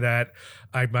possibility that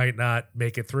I might not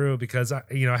make it through because I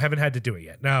haven't had to do it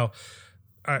yet. Now,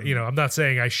 I'm not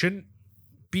saying I shouldn't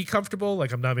be comfortable.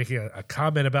 Like I'm not making a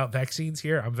comment about vaccines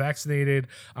here. I'm vaccinated.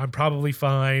 I'm probably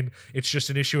fine. It's just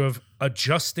an issue of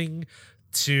adjusting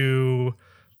to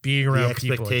being around the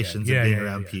expectations people. Of being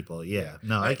around people. Yeah.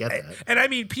 No, I get that. And I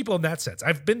mean people in that sense.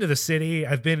 I've been to the city.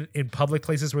 I've been in public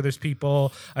places where there's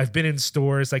people. I've been in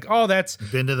stores. Like,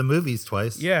 been to the movies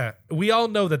twice. Yeah. We all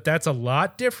know that that's a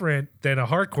lot different than a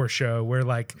hardcore show where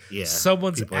like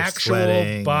someone's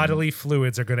actual bodily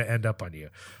fluids are going to end up on you.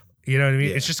 You know what I mean?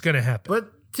 Yeah. It's just going to happen.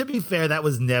 But to be fair, that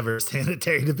was never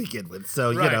sanitary to begin with.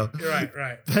 So, right.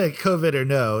 COVID or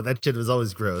no, that shit was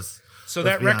always gross. So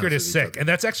that record is sick. And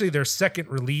that's actually their second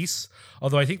release.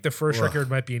 Although I think the first record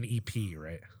might be an EP,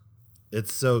 right?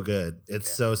 It's so good. It's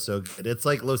so good. It's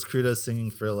like Los Crudos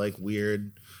singing for like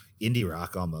weird indie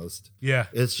rock almost. Yeah.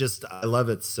 It's just, I love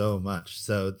it so much.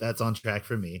 So that's on track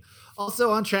for me.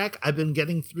 Also on track, I've been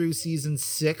getting through season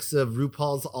 6 of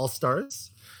RuPaul's All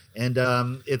Stars. And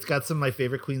it's got some of my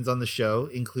favorite queens on the show,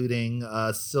 including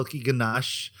Silky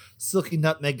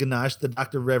Nutmeg Ganache, the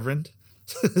Dr. Reverend.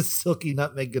 Silky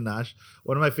Nutmeg Ganache,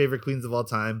 one of my favorite queens of all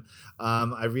time.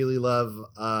 I really love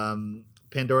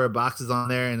Pandora Box is on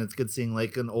there, and it's good seeing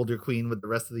like an older queen with the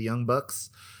rest of the young bucks.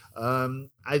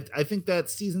 I think that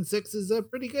season 6 is a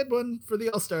pretty good one for the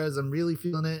All Stars. I'm really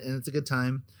feeling it, and it's a good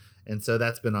time. And so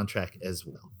that's been on track as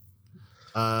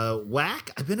well.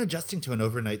 Whack, I've been adjusting to an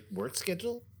overnight work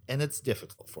schedule. And it's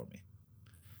difficult for me.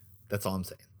 That's all I'm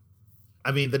saying.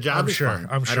 I mean, the job is fun.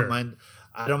 I'm sure.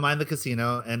 I don't mind the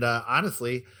casino. And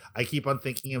honestly, I keep on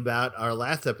thinking about our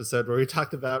last episode where we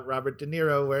talked about Robert De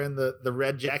Niro wearing the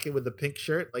red jacket with the pink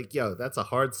shirt. Like, yo, that's a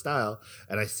hard style.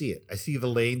 And I see it. I see the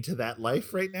lane to that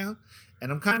life right now. And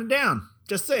I'm kind of down.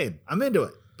 Just saying. I'm into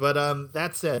it. But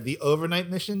that said, the overnight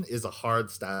mission is a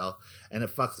hard style. And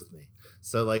it fucks with me.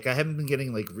 So, like, I haven't been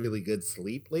getting, like, really good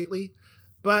sleep lately.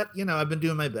 But, I've been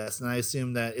doing my best, and I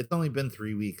assume that it's only been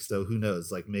 3 weeks, so who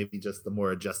knows? Like, maybe just the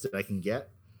more adjusted I can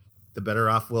get, the better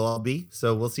off we'll all be.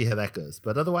 So we'll see how that goes.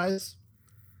 But otherwise,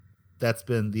 that's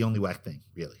been the only whack thing,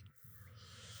 really.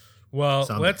 Well,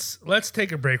 let's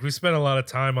take a break. We spent a lot of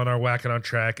time on our Whack and on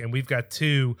Track, and we've got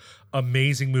 2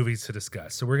 amazing movies to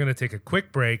discuss. So we're going to take a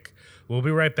quick break. We'll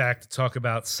be right back to talk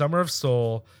about Summer of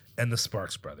Soul and the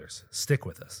Sparks Brothers. Stick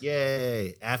with us.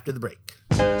 Yay. After the break.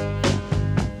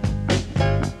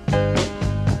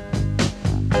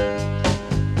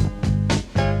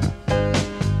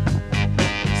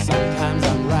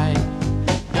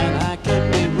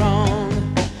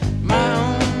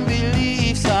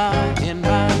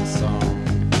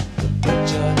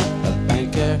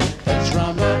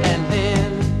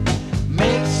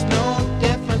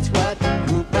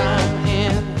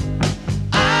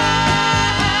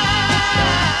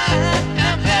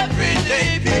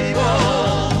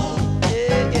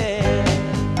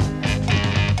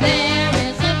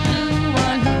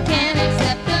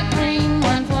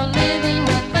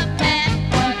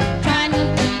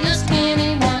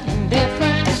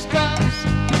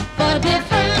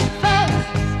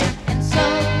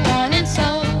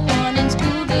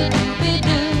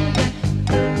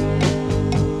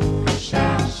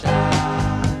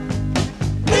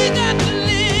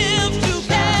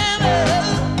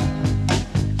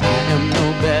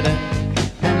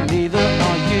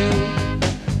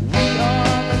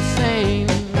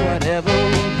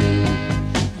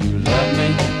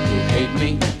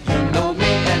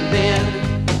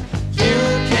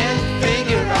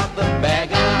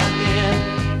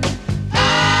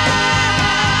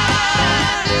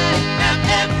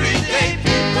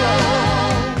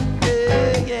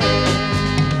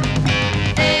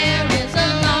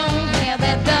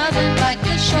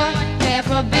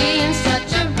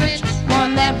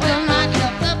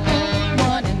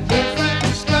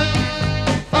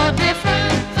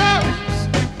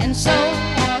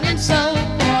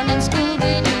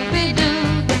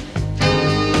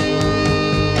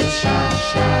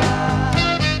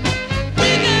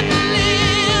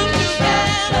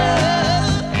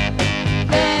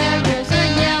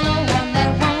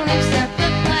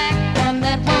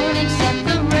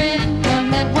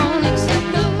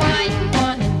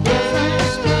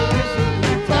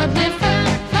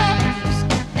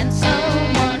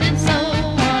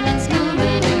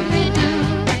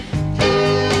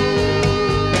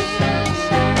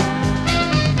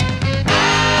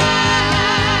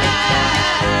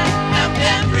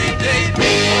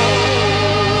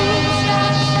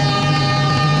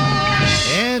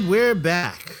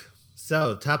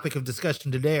 So, topic of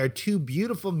discussion today are two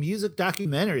beautiful music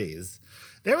documentaries.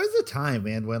 There was a time,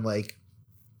 man, when like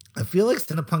I feel like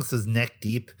Cinepunks was neck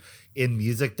deep in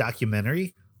music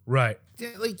documentary. Right. Yeah,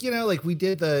 like, like we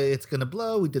did the It's Gonna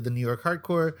Blow, we did the New York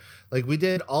Hardcore, like we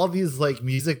did all these like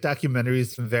music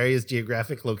documentaries from various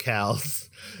geographic locales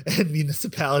and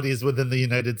municipalities within the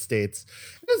United States.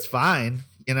 It was fine,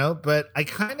 but I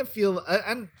kind of feel,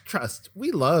 and trust,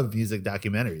 we love music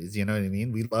documentaries, you know what I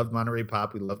mean? We loved Monterey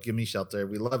Pop, we loved Gimme Shelter,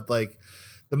 we loved like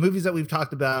the movies that we've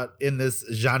talked about in this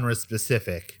genre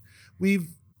specific. There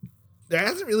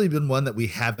hasn't really been one that we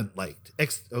haven't liked,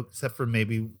 except for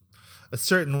maybe a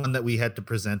certain one that we had to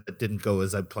present that didn't go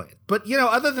as I planned. But,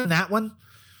 other than that one,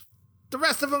 the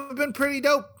rest of them have been pretty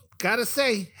dope. Gotta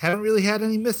say, haven't really had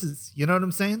any misses. You know what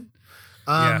I'm saying?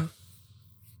 Yeah.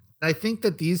 I think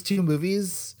that these two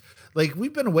movies, like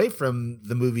we've been away from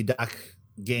the movie doc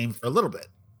game for a little bit.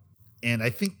 And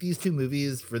I think these two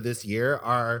movies for this year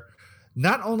are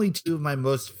not only two of my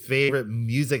most favorite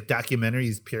music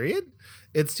documentaries, period.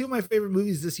 It's two of my favorite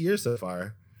movies this year so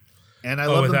far. And I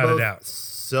love them both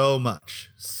so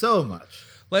much. So much.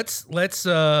 Let's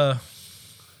Of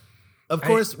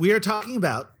course, we are talking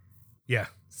about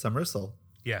Summer of Soul.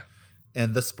 Yeah.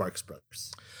 And the Sparks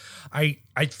Brothers. I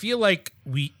feel like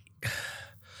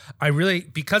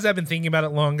because I've been thinking about it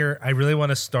longer, I really want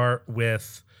to start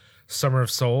with Summer of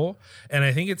Soul. And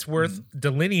I think it's worth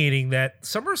delineating that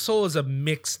Summer of Soul is a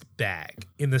mixed bag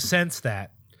in the sense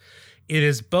that it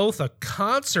is both a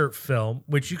concert film,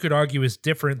 which you could argue is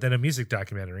different than a music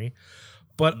documentary,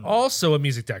 but also a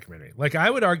music documentary. Like I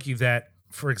would argue that,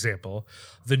 for example,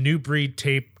 the New Breed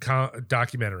tape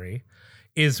documentary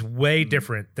is way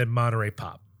different than Monterey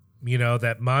Pop.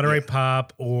 That Monterey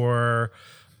Pop or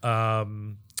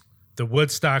the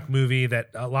Woodstock movie, that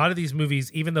a lot of these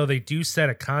movies, even though they do set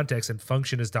a context and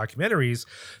function as documentaries,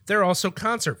 they're also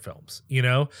concert films,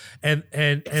 and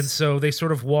so they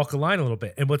sort of walk a line a little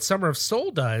bit. And what Summer of Soul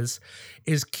does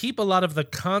is keep a lot of the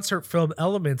concert film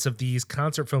elements of these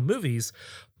concert film movies,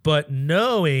 but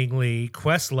knowingly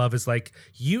Questlove is like,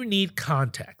 you need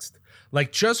context.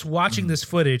 Like just watching this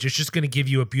footage is just going to give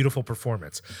you a beautiful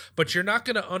performance, but you're not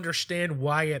going to understand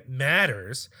why it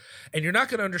matters. And you're not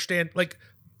going to understand, like,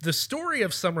 the story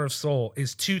of Summer of Soul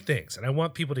is two things. And I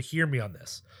want people to hear me on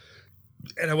this.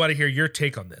 And I want to hear your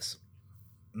take on this.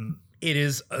 It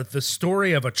is the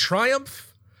story of a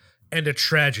triumph and a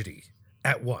tragedy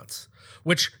at once,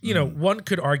 which, one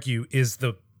could argue is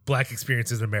the Black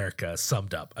experiences in America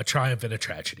summed up, a triumph and a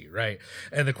tragedy, right?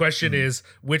 And the question is,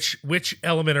 which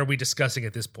element are we discussing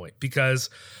at this point?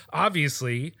 Because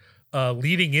obviously,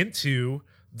 leading into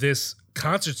this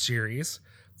concert series,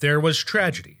 there was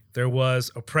tragedy. There was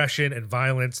oppression and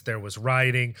violence. There was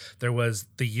rioting. There was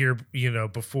the year,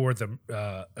 before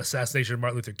the assassination of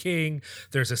Martin Luther King.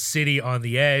 There's a city on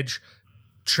the edge.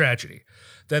 Tragedy.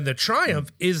 Then the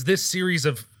triumph is this series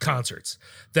of concerts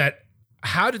that.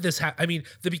 How did this happen? I mean,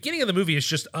 the beginning of the movie is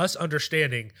just us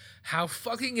understanding how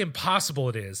fucking impossible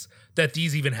it is that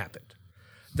these even happened.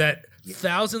 That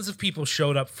thousands of people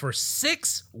showed up for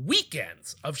 6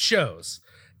 weekends of shows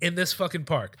in this fucking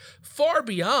park, far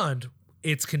beyond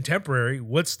its contemporary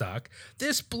Woodstock.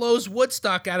 This blows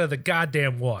Woodstock out of the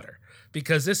goddamn water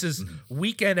because this is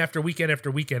weekend after weekend after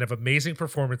weekend of amazing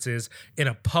performances in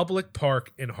a public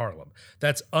park in Harlem.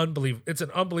 That's unbelievable. It's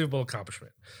an unbelievable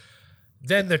accomplishment.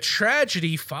 Then the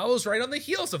tragedy follows right on the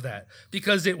heels of that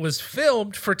because it was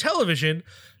filmed for television.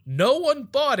 No one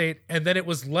bought it, and then it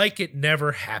was like it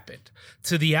never happened.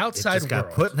 To the outside world. It just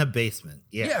got put in a basement.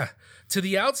 Yeah. To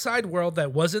the outside world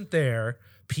that wasn't there,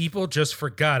 people just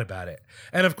forgot about it.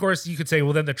 And of course, you could say,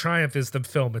 well, then the triumph is the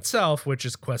film itself, which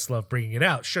is Questlove bringing it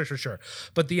out. Sure.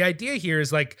 But the idea here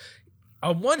is like,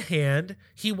 on one hand,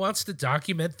 he wants to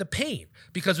document the pain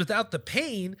because without the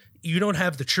pain, you don't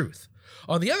have the truth.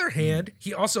 On the other hand,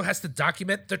 he also has to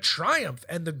document the triumph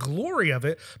and the glory of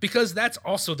it because that's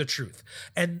also the truth.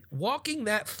 And walking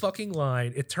that fucking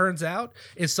line, it turns out,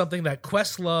 is something that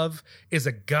Questlove is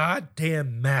a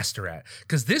goddamn master at.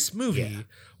 Because this movie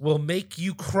will make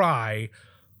you cry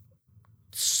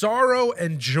sorrow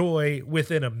and joy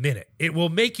within a minute. It will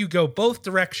make you go both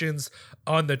directions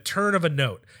on the turn of a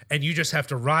note, and you just have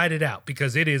to ride it out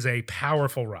because it is a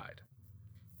powerful ride.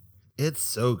 It's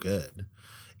so good.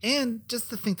 And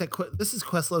just to think that this is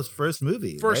Questlove's first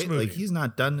movie, right? Like he's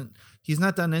not done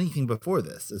anything before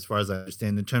this, as far as I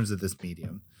understand, in terms of this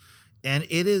medium. And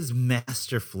it is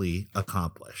masterfully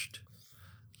accomplished.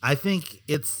 I think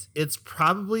it's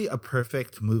probably a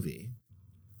perfect movie.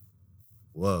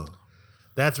 Whoa.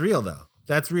 That's real though.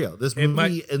 That's real. This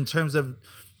movie in terms of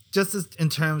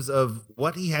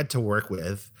what he had to work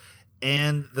with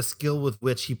and the skill with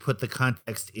which he put the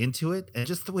context into it, and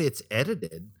just the way it's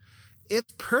edited,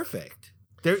 it's perfect.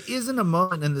 There isn't a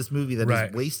moment in this movie that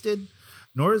is wasted,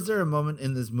 nor is there a moment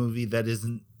in this movie that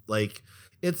isn't like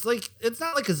it's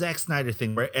not like a Zack Snyder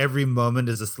thing where every moment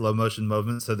is a slow motion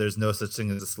moment, so there's no such thing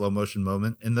as a slow motion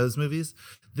moment in those movies.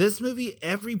 This movie,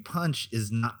 every punch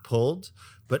is not pulled,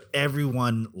 but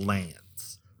everyone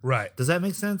lands. Right. Does that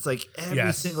make sense? Like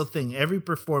every single thing, every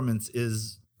performance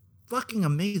is fucking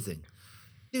amazing.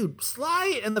 Dude,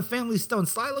 Sly and the Family Stone.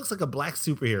 Sly looks like a black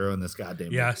superhero in this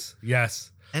goddamn movie.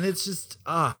 Yes. And it's just,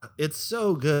 it's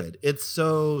so good. It's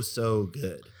so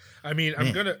good. I mean,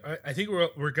 I think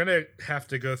we're gonna have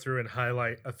to go through and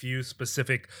highlight a few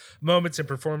specific moments and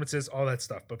performances, all that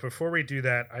stuff. But before we do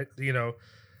that,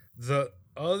 the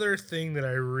other thing that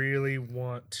I really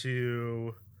want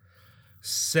to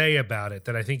say about it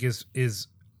that I think is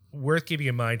worth keeping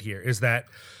in mind here is that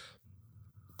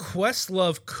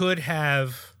Questlove could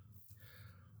have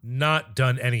not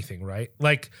done anything, right?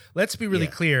 Like, let's be really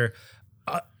clear.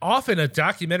 Often a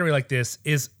documentary like this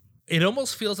it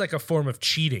almost feels like a form of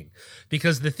cheating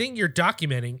because the thing you're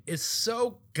documenting is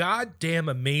so goddamn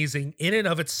amazing in and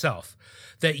of itself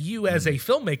that you as a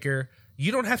filmmaker,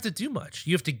 you don't have to do much.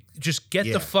 You have to just get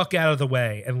the fuck out of the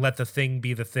way and let the thing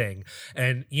be the thing.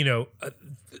 And,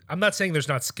 I'm not saying there's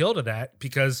not skill to that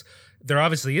because there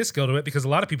obviously is skill to it because a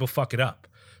lot of people fuck it up.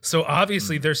 So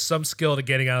obviously there's some skill to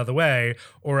getting out of the way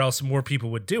or else more people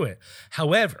would do it.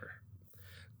 However,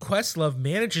 Questlove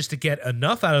manages to get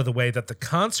enough out of the way that the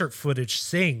concert footage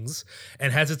sings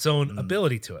and has its own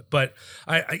ability to it. But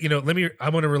I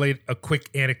want to relate a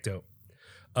quick anecdote.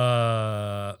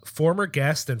 Former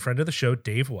guest and friend of the show,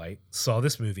 Dave White, saw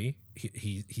this movie.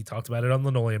 He talked about it on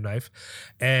Linoleum Knife.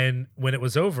 And when it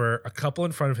was over, a couple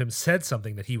in front of him said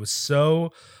something that he was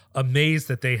so amazed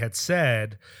that they had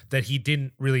said that he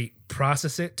didn't really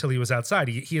process it till he was outside.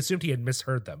 He assumed he had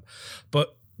misheard them.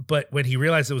 But when he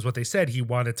realized it was what they said, he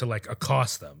wanted to like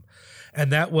accost them.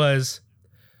 And that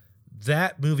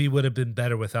movie would have been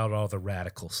better without all the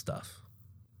radical stuff.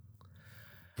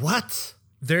 What?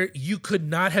 You could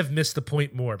not have missed the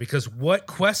point more because what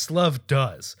Questlove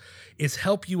does is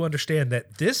help you understand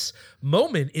that this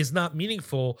moment is not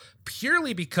meaningful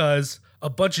purely because a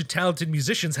bunch of talented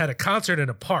musicians had a concert in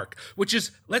a park, which is,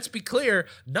 let's be clear,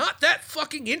 not that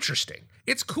fucking interesting.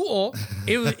 It's cool.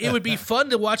 It would be fun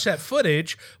to watch that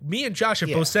footage. Me and Josh have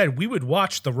both said we would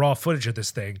watch the raw footage of this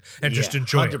thing and just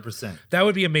enjoy 100%. it. That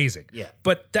would be amazing. Yeah.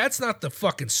 But that's not the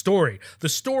fucking story. The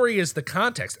story is the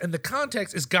context, and the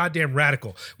context is goddamn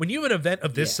radical. When you have an event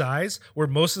of this size where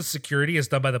most of the security is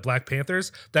done by the Black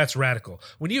Panthers, that's radical.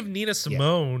 When you have Nina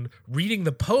Simone reading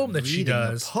the poem that she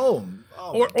does,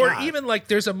 or even like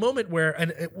there's a moment where,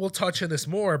 and we'll touch on this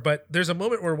more, but there's a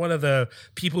moment where one of the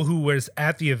people who was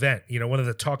at the event, one of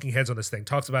the talking heads on this thing,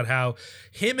 talks about how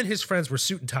him and his friends were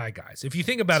suit and tie guys. If you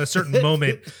think about a certain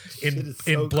moment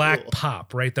in black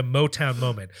pop, right, the Motown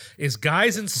moment is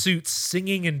guys in suits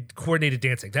singing and coordinated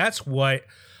dancing. That's what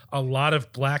a lot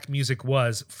of black music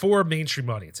was for mainstream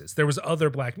audiences. There was other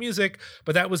black music,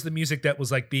 but that was the music that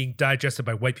was like being digested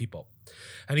by white people.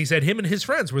 And he said him and his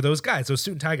friends were those guys, those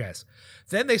suit and tie guys.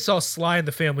 Then they saw Sly and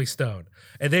the Family Stone,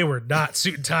 and they were not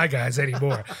suit and tie guys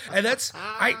anymore. And that's,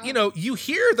 you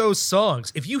hear those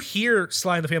songs. If you hear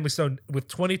Sly and the Family Stone with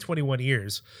 2021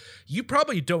 ears, you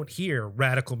probably don't hear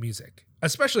radical music.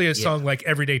 Especially a song like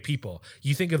Everyday People.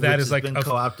 You think of that as like been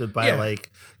co-opted by like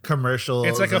commercials.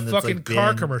 It's like a fucking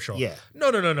car commercial. Yeah.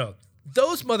 No.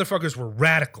 Those motherfuckers were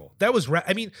radical. That was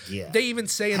they even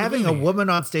say in having the movie, a woman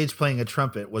on stage playing a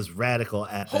trumpet was radical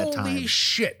at that time. Holy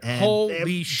shit.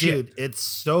 Dude, it's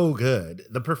so good.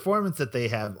 The performance that they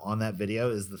have on that video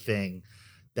is the thing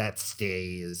that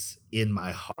stays in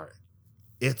my heart.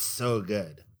 It's so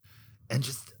good. And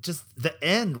just the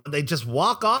end, when they just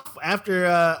walk off after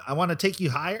I Want to Take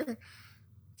You Higher.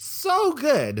 So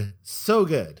good. So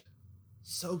good.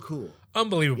 So cool.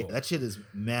 Unbelievable. Yeah, that shit is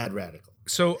mad radical.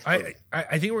 So I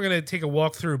think we're going to take a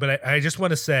walk through, but I just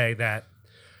want to say that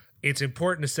it's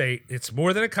important to say it's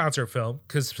more than a concert film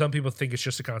because some people think it's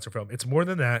just a concert film. It's more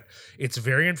than that. It's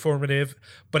very informative,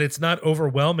 but it's not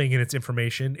overwhelming in its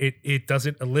information. It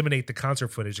doesn't eliminate the concert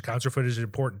footage. The concert footage is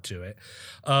important to it.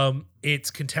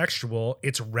 It's contextual.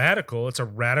 It's radical. It's a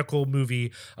radical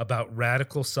movie about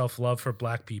radical self-love for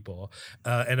black people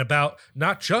and about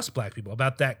not just black people,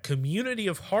 about that community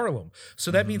of Harlem.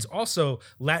 So that means also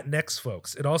Latinx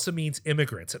folks. It also means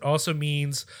immigrants. It also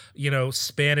means,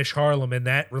 Spanish Harlem and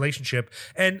that relationship.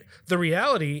 And the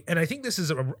reality, and I think this is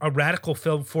a radical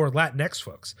film for Latinx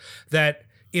folks, that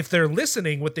if they're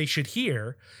listening, what they should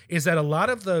hear is that a lot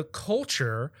of the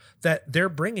culture that they're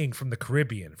bringing from the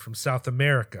Caribbean, from South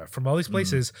America, from all these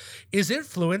places is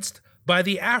influenced by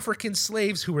the African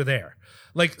slaves who were there.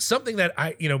 Like something that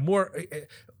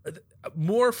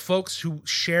more folks who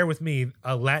share with me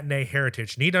a Latinx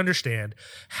heritage need to understand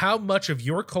how much of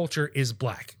your culture is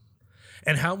Black.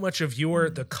 And how much of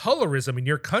the colorism in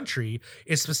your country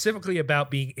is specifically about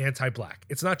being anti-Black.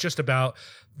 It's not just about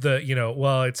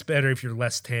it's better if you're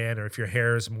less tan or if your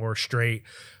hair is more straight,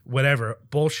 whatever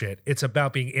bullshit. It's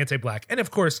about being anti-Black and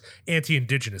of course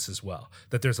anti-Indigenous as well.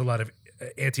 That there's a lot of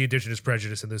anti-Indigenous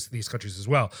prejudice in these countries as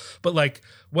well. But like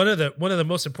one of the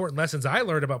most important lessons I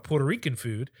learned about Puerto Rican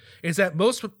food is that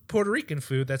most Puerto Rican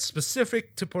food that's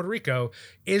specific to Puerto Rico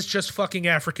is just fucking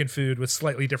African food with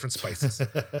slightly different spices.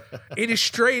 It is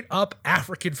straight up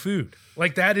African food.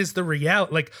 Like that is the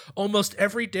reality. Like almost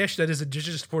every dish that is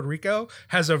indigenous to Puerto Rico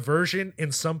has a version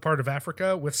in some part of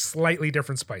Africa with slightly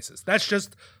different spices. That's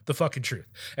just the fucking truth.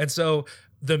 And so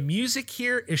the music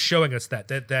here is showing us that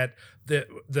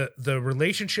the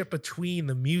relationship between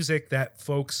the music that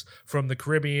folks from the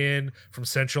Caribbean, from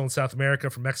Central and South America,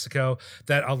 from Mexico,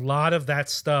 that a lot of that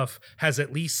stuff has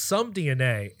at least some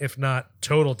DNA, if not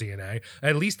total DNA,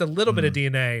 at least a little bit of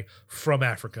DNA from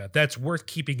Africa. That's worth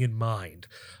keeping in mind.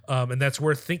 And that's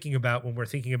worth thinking about when we're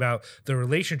thinking about the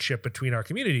relationship between our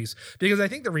communities. Because I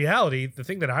think the reality, the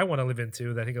thing that I want to live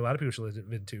into, that I think a lot of people should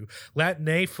live into,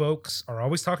 Latinx folks are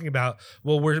always talking about,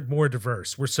 well, we're more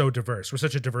diverse. We're so diverse. We're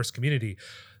such a diverse community.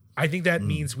 I think that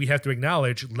means we have to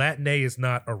acknowledge Latinx is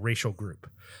not a racial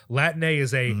group.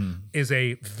 Latinx is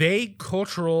a vague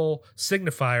cultural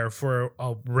signifier for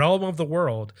a realm of the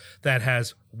world that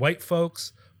has white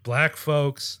folks, Black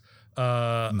folks,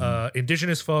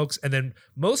 indigenous folks, and then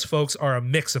most folks are a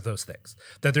mix of those things.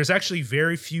 That there's actually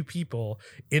very few people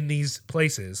in these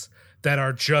places that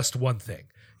are just one thing.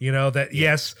 You know, that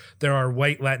yes, there are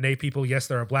white Latinx people. Yes,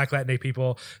 there are Black Latinx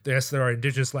people. Yes, there are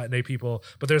indigenous Latinx people.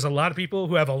 But there's a lot of people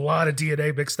who have a lot of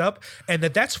DNA mixed up. And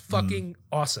that's fucking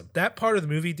awesome. That part of the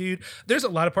movie, dude, there's a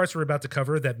lot of parts we're about to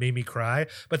cover that made me cry.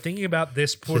 But thinking about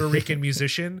this Puerto Rican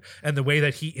musician and the way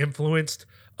that he influenced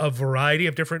a variety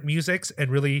of different musics and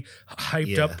really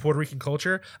hyped up Puerto Rican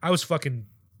culture, I was fucking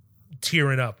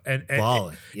tearing up and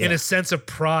in a sense of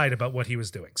pride about what he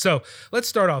was doing. So let's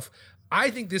start off. I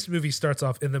think this movie starts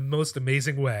off in the most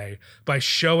amazing way by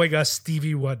showing us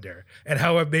Stevie Wonder and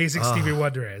how amazing Stevie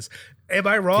Wonder is. Am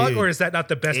I wrong, dude, or is that not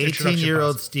the best introduction?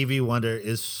 18-year-old Stevie Wonder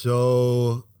is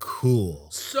so cool.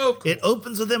 So cool. It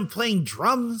opens with him playing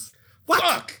drums. What?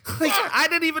 Fuck. I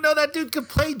didn't even know that dude could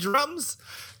play drums.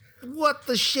 What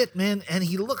the shit, man? And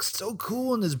he looks so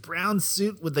cool in his brown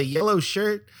suit with the yellow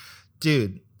shirt.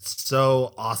 Dude,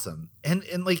 so awesome. And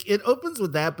like it opens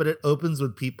with that, but it opens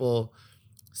with people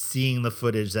seeing the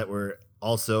footage that were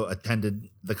also attended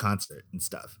the concert and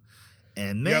stuff.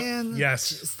 And man,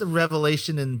 just the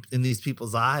revelation in these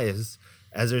people's eyes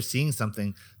as they're seeing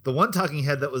something. The one talking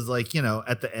head that was like, you know,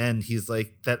 at the end, he's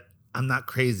like, that I'm not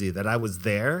crazy, that I was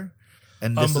there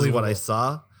and this is what I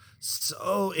saw.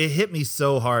 So it hit me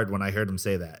so hard when I heard him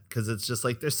say that, because it's just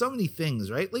like there's so many things,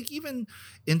 right? Like even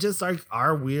in just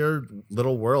our weird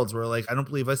little worlds where like I don't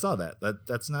believe I saw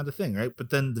that's not a thing, right? But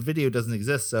then the video doesn't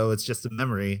exist, so it's just a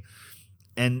memory,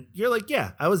 and you're like,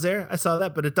 yeah, I was there, I saw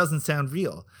that, but it doesn't sound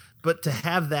real. But to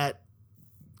have that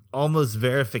almost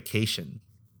verification,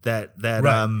 that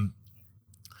right.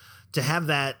 To have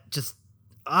that just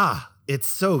it's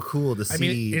so cool to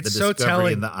see the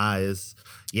discovery in the eyes.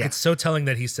 Yeah. It's so telling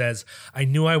that he says, I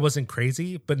knew I wasn't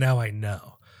crazy, but now I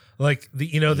know. Like,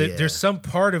 there's some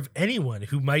part of anyone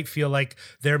who might feel like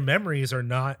their memories are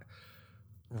not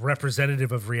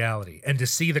representative of reality. And to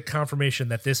see the confirmation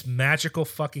that this magical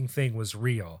fucking thing was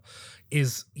real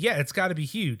is, it's got to be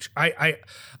huge. I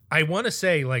want to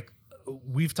say, like,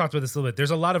 we've talked about this a little bit.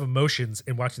 There's a lot of emotions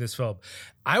in watching this film.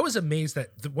 I was amazed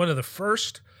that one of the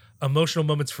first emotional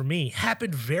moments for me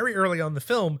happened very early on in the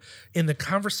film in the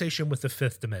conversation with the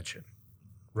fifth dimension,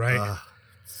 right?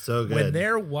 So good. When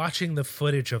they're watching the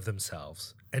footage of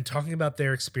themselves and talking about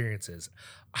their experiences,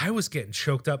 I was getting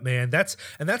choked up, man. That's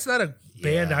not a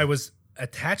band I was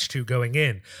attached to going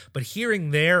in, but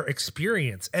hearing their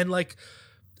experience and like,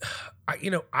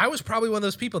 I was probably one of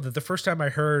those people that the first time I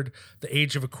heard the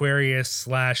Age of Aquarius /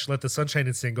 Let the Sunshine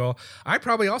In single, I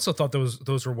probably also thought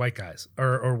those were white guys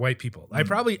or white people. I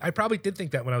probably did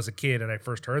think that when I was a kid and I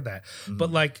first heard that.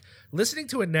 But like listening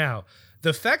to it now,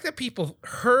 the fact that people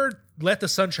heard Let the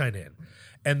Sunshine In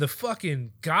and the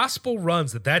fucking gospel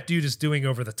runs that dude is doing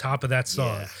over the top of that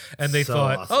song. Yeah, And they so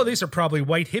thought, awesome. oh, these are probably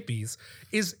white hippies,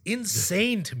 is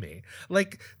insane to me.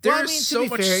 Like, there's so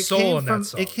much soul in that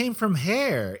song. It came from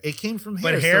Hair. It came from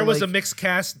Hair. But Hair so, was like, a mixed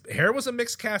cast. Hair was a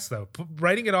mixed cast, though.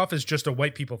 Writing it off as just a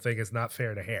white people thing is not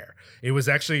fair to Hair. It was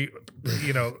actually,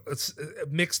 it's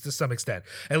mixed to some extent.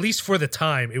 At least for the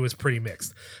time, it was pretty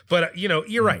mixed. But,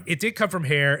 you're right. It did come from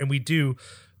Hair, and we do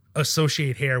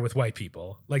associate Hair with white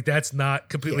people. Like, that's not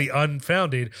completely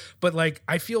unfounded. But, like,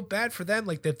 I feel bad for them,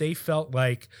 like, that they felt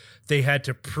like they had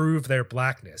to prove their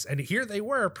blackness. And here they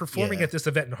were performing at this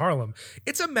event in Harlem.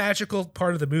 It's a magical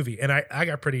part of the movie, and I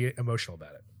got pretty emotional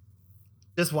about it.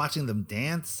 Just watching them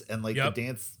dance and like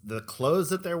the clothes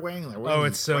that they're wearing. They're wearing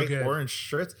it's so bright good. orange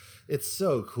shirts. It's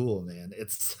so cool, man.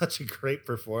 It's such a great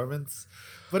performance.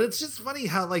 But it's just funny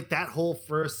how like that whole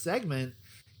first segment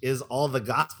is all the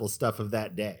gospel stuff of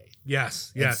that day.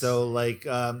 Yes. And so like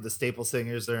the Staple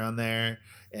Singers are on there,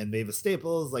 and Mavis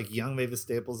Staples, like young Mavis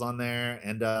Staples on there,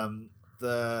 and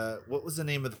what was the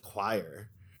name of the choir?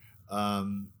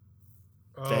 I've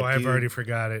already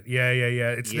forgot it. Yeah.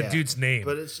 It's the dude's name.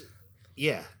 But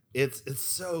it's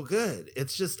so good.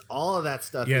 It's just all of that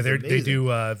stuff. Yeah, is amazing. they do.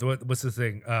 What's the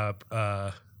thing?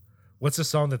 What's the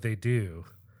song that they do?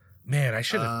 Man, I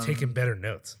should have taken better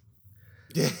notes.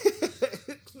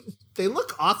 They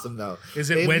look awesome though. Is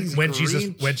it when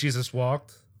Jesus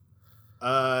walked?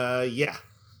 Yeah.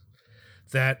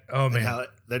 That man.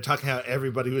 They're talking how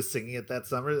everybody was singing it that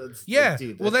summer.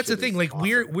 Dude, that's the thing. Like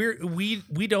awesome.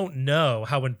 we don't know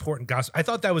how important gospel. I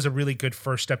thought that was a really good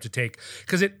first step to take,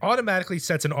 because it automatically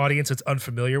sets an audience that's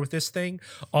unfamiliar with this thing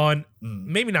on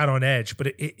maybe not on edge, but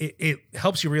it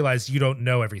helps you realize you don't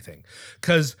know everything.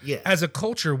 Because as a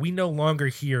culture, we no longer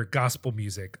hear gospel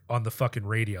music on the fucking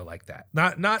radio like that.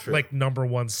 Not True. like number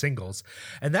one singles,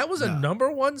 and that was a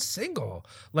number one single.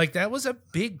 Like, that was a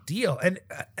big deal.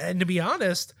 And to be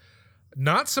honest,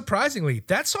 not surprisingly,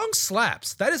 that song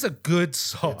slaps. That is a good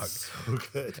song. It's so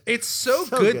good. It's so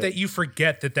good that you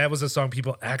forget that was a song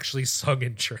people actually sung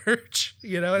in church.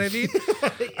 You know what I mean?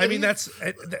 I mean, that's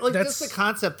just the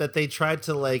concept that they tried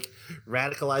to like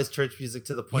radicalize church music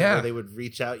to the point where they would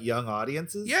reach out young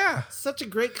audiences. Yeah, such a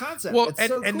great concept. Well, it's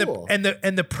so cool.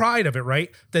 The pride of it,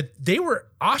 right? That they were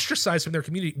ostracized from their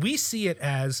community. We see it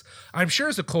as, I'm sure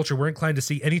as a culture, we're inclined to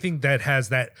see anything that has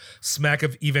that smack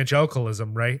of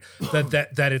evangelicalism, right?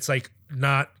 That it's like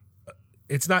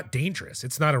it's not dangerous.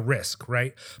 It's not a risk,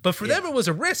 right? But for them, it was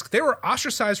a risk. They were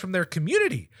ostracized from their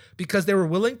community because they were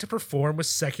willing to perform with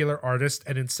secular artists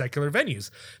and in secular venues.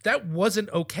 That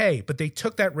wasn't okay, but they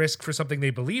took that risk for something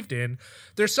they believed in.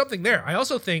 There's something there. I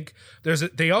also think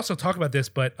they also talk about this,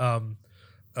 but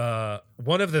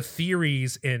one of the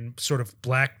theories in sort of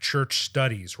Black church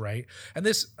studies, right? And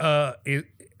this it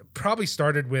probably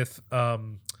started with a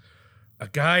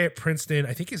guy at Princeton.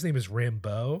 I think his name is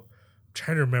Rambeau. I'm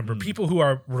trying to remember. People who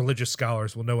are religious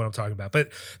scholars will know what I'm talking about. But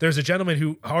there's a gentleman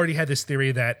who already had this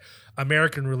theory that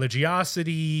American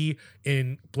religiosity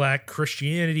in Black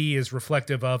Christianity is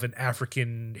reflective of an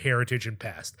African heritage and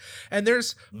past. And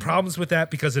there's problems with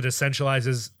that because it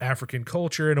essentializes African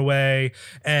culture in a way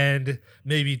and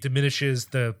maybe diminishes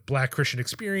the Black Christian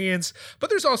experience. But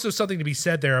there's also something to be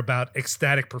said there about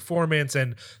ecstatic performance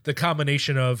and the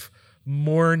combination of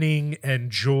mourning and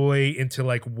joy into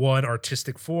like one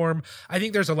artistic form. I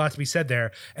think there's a lot to be said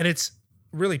there. And it's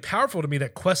really powerful to me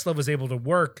that Questlove was able to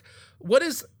work what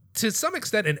is to some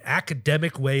extent an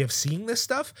academic way of seeing this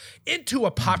stuff into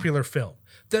a popular film.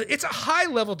 It's a high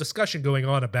level discussion going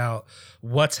on about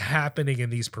what's happening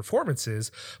in these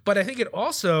performances, but I think it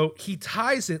also, he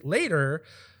ties it later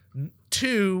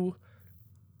to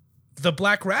the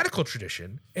Black radical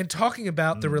tradition and talking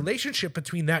about the relationship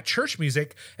between that church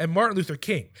music and Martin Luther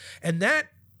King. And that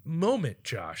moment,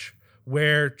 Josh,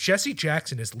 where Jesse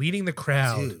Jackson is leading the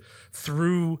crowd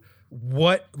through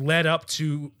what led up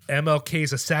to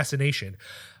MLK's assassination,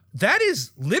 that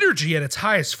is liturgy at its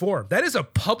highest form. That is a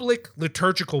public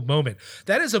liturgical moment.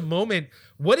 That is a moment.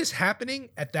 What is happening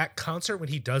at that concert when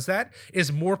he does that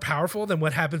is more powerful than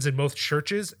what happens in most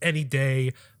churches any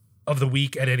day of the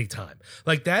week at any time.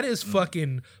 Like, that is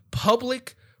fucking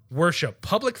public worship,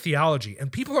 public theology,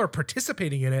 and people are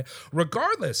participating in it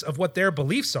regardless of what their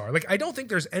beliefs are. Like, I don't think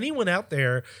there's anyone out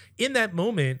there in that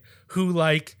moment who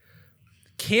like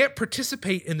can't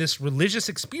participate in this religious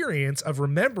experience of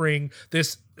remembering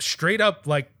this straight up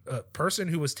like person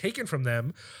who was taken from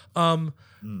them,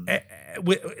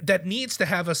 that needs to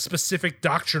have a specific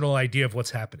doctrinal idea of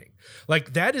what's happening.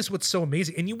 Like, that is what's so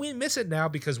amazing. And we miss it now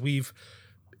because we've,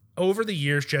 over the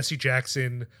years, Jesse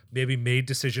Jackson maybe made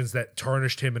decisions that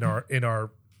tarnished him in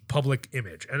our public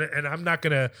image. And I'm not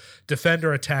going to defend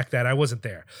or attack that. I wasn't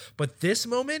there. But this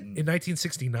moment in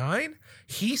 1969,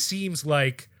 he seems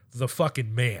like the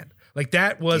fucking man. Like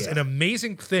that was an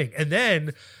amazing thing. And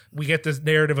then we get this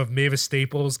narrative of Mavis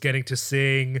Staples getting to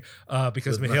sing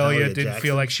because Mahalia didn't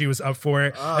feel like she was up for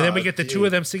it. And then we get the two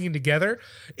of them singing together.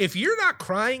 If you're not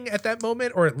crying at that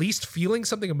moment, or at least feeling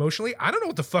something emotionally, I don't know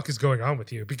what the fuck is going on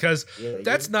with you, because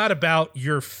that's not about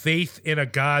your faith in a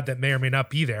God that may or may not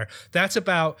be there. That's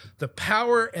about the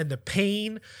power and the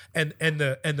pain and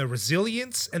the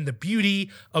resilience and the beauty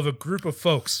of a group of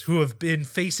folks who have been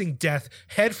facing death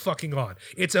head fucking on.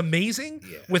 It's amazing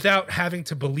without having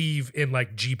to believe in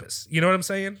like Jeebus. You know what I'm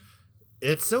saying?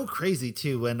 It's so crazy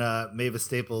too when Mavis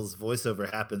Staples'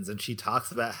 voiceover happens and she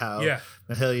talks about how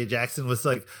Mahalia Jackson was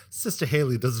like, Sister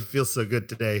Haley doesn't feel so good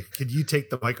today. Can you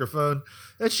take the microphone?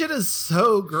 That shit is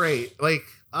so great. Like,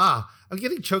 I'm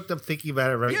getting choked up thinking about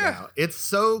it right now. It's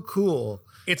so cool.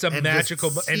 It's a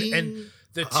magical and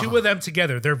the two of them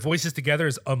together, their voices together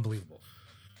is unbelievable.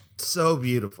 So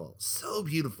beautiful. So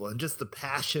beautiful. And just the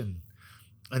passion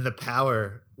and the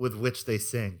power with which they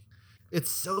sing. It's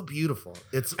so beautiful.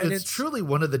 It's truly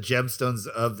one of the gemstones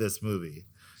of this movie.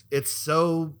 It's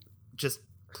so just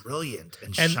brilliant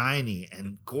and shiny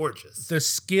and gorgeous. The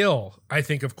skill, I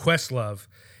think, of Questlove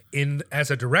as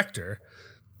a director,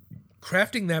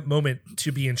 crafting that moment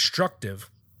to be instructive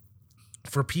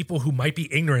for people who might be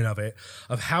ignorant of it,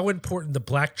 of how important the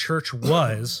Black church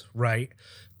was, right,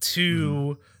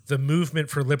 to the movement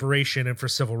for liberation and for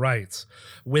civil rights,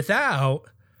 without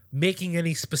making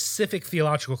any specific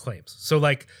theological claims. So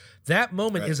like that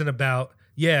moment isn't about,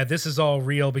 this is all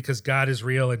real because God is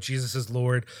real and Jesus is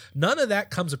Lord. None of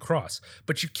that comes across.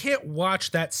 But you can't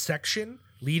watch that section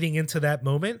leading into that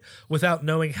moment without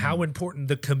knowing how important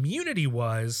the community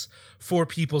was for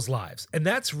people's lives. And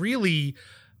that's really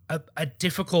a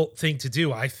difficult thing to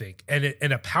do, I think, and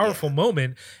a powerful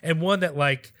moment, and one that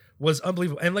like was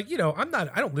unbelievable. And like, you know, I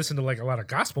don't listen to like a lot of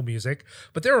gospel music,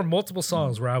 but there were multiple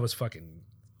songs where I was fucking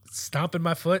stomping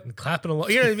my foot and clapping along.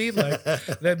 You know what I mean? Like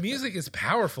that music is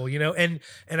powerful, you know? And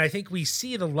I think we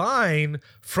see the line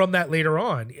from that later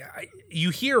on. You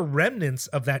hear remnants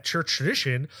of that church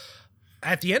tradition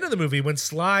at the end of the movie when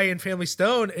Sly and Family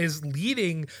Stone is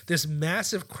leading this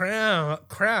massive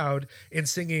crowd in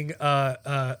singing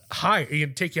High,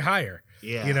 Take You Higher.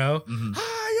 Yeah. You know?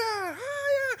 Higher,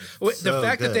 higher. So the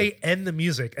fact that they end the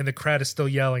music and the crowd is still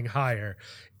yelling higher.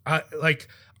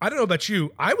 I don't know about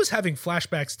you. I was having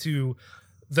flashbacks to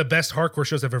the best hardcore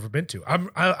shows I've ever been to.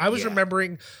 I was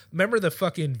remember the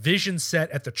fucking Vision set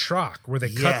at the Troc where they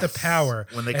cut the power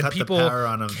when they and cut people the power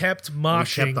on them. Kept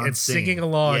moshing and singing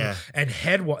along and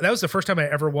that was the first time I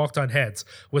ever walked on heads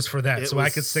was for that. So I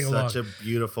could sing along. Such a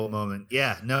beautiful moment.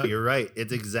 Yeah, no, you're right.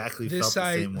 It's exactly felt the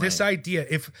same way. This idea,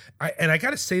 I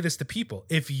got to say this to people,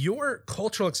 if your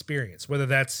cultural experience, whether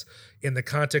that's in the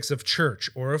context of church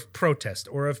or of protest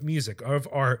or of music or of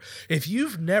art, if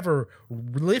you've never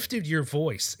lifted your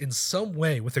voice in some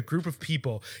way with a group of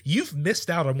people, you've missed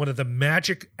out on one of the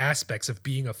magic aspects of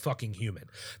being a fucking human.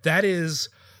 That is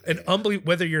an unbelievable,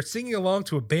 whether you're singing along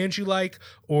to a band you like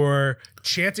or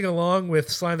chanting along with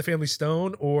Sly and the Family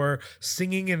Stone or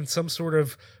singing in some sort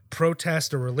of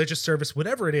protest or religious service,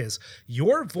 whatever it is,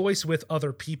 your voice with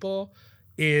other people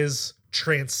is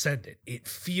transcendent. It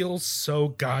feels so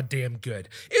goddamn good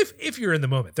if you're in the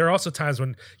moment. There are also times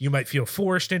when you might feel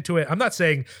forced into it. I'm not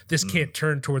saying this can't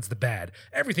turn towards the bad.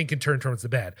 Everything can turn towards the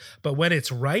bad, but when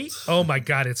it's right, oh my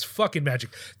god, it's fucking magic.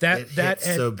 That hits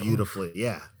so beautifully.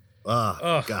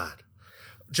 God,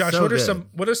 Josh, so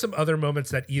what are some other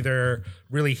moments that either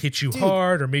really hit you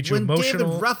hard or made you emotional?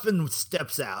 David Ruffin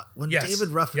steps out.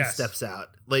 Steps out,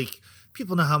 like,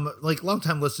 people know how much, like,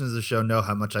 longtime listeners of the show know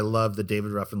how much I love the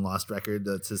David Ruffin Lost record.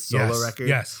 That's his solo record.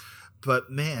 Yes. But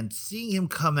man, seeing him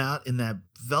come out in that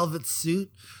velvet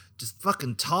suit, just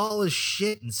fucking tall as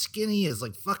shit and skinny as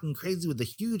like fucking crazy with a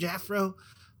huge afro.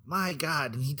 My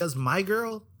God. And he does My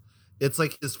Girl. It's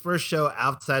like his first show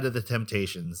outside of the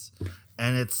Temptations.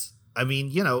 And it's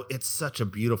such a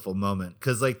beautiful moment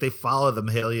because like they follow the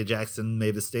Mahalia Jackson,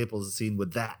 Mavis Staples scene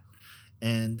with that.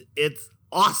 And it's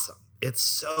awesome. It's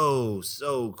so,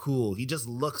 so cool. He just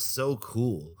looks so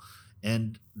cool.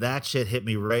 And that shit hit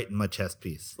me right in my chest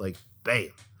piece. Like, bam.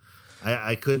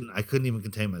 I couldn't even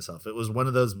contain myself. It was one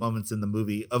of those moments in the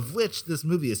movie, of which this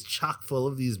movie is chock full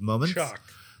of these moments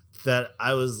that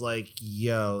I was like,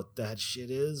 yo, that shit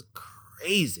is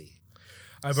crazy.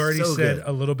 I've already So said good.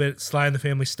 a little bit. Sly and the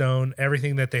Family Stone,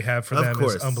 everything that they have for Of them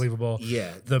course. is unbelievable.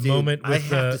 Yeah, The dude, moment I with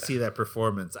have the to see that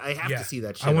performance. I have to see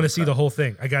that. Shit I want on to see the front. whole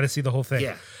thing. I got to see the whole thing.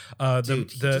 Yeah, dude,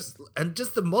 The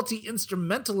just the multi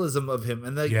instrumentalism of him,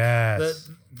 and Yes.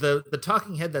 the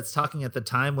talking head that's talking at the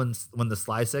time when the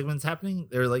Sly segment's happening.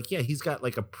 They're like, yeah, he's got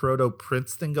like a proto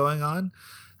Prince thing going on.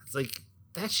 It's like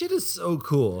that shit is so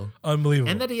cool. unbelievable.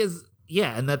 And that he is,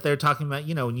 yeah, and that they're talking about,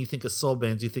 when you think of soul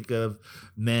bands, you think of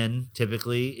men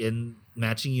typically in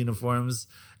matching uniforms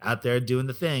out there doing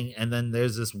the thing. And then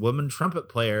there's this woman trumpet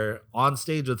player on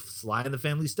stage with Sly and the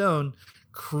Family Stone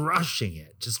crushing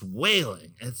it, just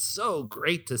wailing. It's so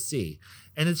great to see.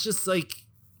 And it's just like,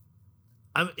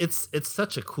 it's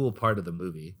such a cool part of the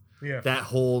movie. Yeah.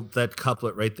 That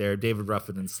couplet right there, David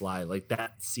Ruffin and Sly, like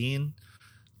that scene,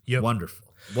 Yep. wonderful.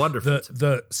 Wonderful.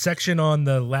 The section on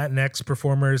the Latinx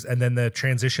performers and then the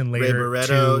transition Ray later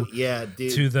Barretto, to yeah,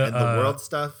 dude, to the, and the world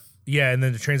stuff. yeah, and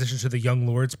then the transition to the Young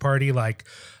Lords Party. Like,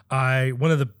 one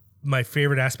of my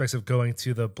favorite aspects of going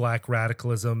to the Black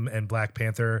Radicalism and Black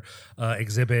Panther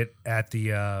exhibit at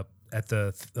the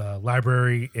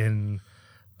library in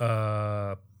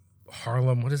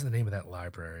Harlem. What is the name of that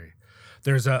library?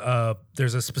 There's a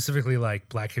specifically like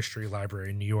Black History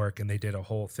library in New York, and they did a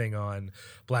whole thing on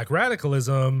Black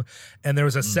radicalism, and there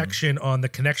was a section on the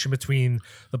connection between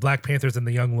the Black Panthers and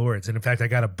the Young Lords. And in fact, I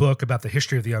got a book about the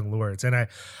history of the Young Lords, and I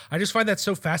just find that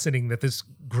so fascinating that this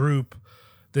group,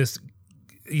 this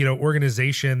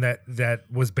organization that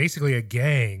was basically a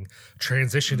gang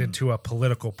transitioned into a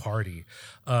political party.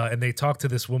 And they talked to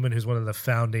this woman who's one of the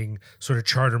founding sort of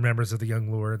charter members of the Young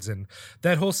Lords. And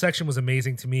that whole section was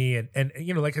amazing to me. And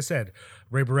like I said,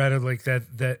 Ray Barretto, like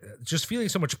that just feeling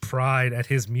so much pride at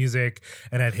his music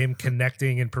and at him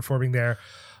connecting and performing there.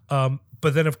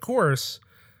 But then of course,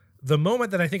 the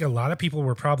moment that I think a lot of people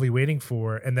were probably waiting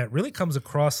for, and that really comes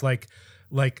across like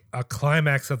a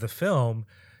climax of the film,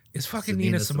 is fucking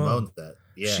Nina Simone.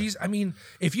 Yeah.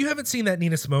 If you haven't seen that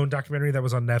Nina Simone documentary that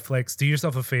was on Netflix, do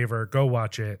yourself a favor, go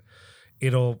watch it.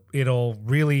 It'll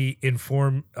really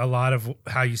inform a lot of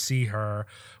how you see her,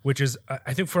 which is,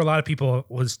 I think for a lot of people,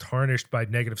 was tarnished by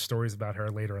negative stories about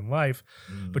her later in life.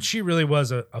 But she really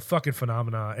was a fucking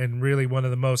phenomena, and really one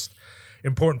of the most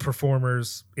important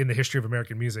performers in the history of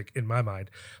American music, in my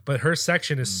mind. But her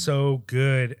section is so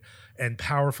good and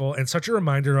powerful, and such a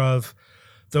reminder of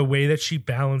the way that she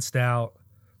balanced out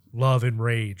love and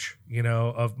rage,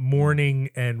 of mourning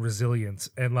and resilience.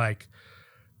 And like,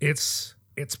 it's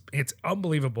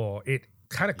unbelievable. It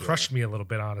kind of crushed me a little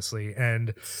bit, honestly.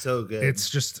 And so good. It's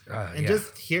just,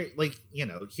 just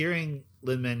hearing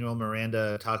Lin-Manuel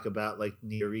Miranda talk about like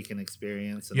Nuyorican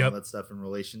experience and all that stuff in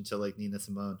relation to like Nina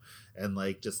Simone, and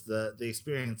like just the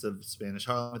experience of Spanish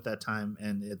Harlem at that time,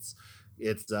 and its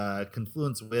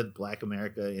confluence with Black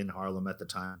America in Harlem at the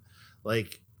time.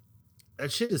 Like,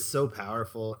 that shit is so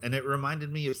powerful. And it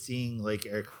reminded me of seeing like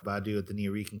Erykah Badu at the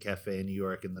Nuyorican Cafe in New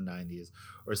York in the 90s,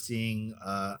 or seeing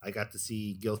I got to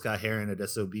see Gil Scott-Heron at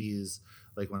SOBs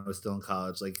like when I was still in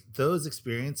college. Like, those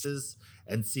experiences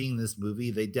and seeing this movie,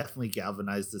 they definitely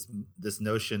galvanized this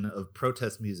notion of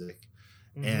protest music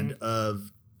and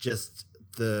of just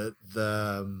the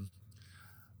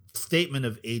statement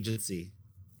of agency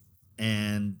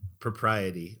and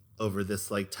propriety over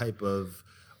this like type of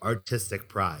artistic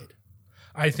pride.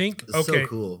 I think, It's so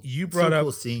cool. You brought up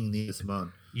cool seeing Nina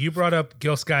Simone. You brought up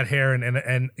Gil Scott-Heron,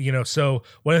 and so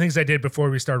one of the things I did before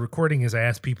we started recording is I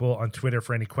asked people on Twitter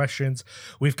for any questions.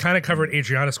 We've kind of covered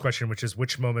Adriana's question, which is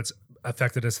which moments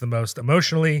affected us the most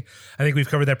emotionally. I think we've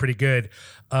covered that pretty good.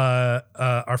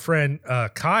 Our friend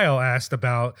Kyle asked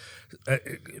about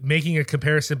making a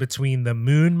comparison between the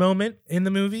moon moment in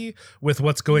the movie with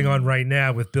what's going on right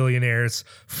now with billionaires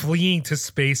fleeing to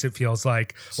space, it feels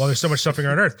like, while there's so much suffering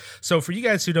on Earth. So for you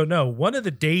guys who don't know, one of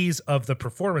the days of the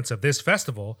performance of this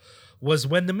festival was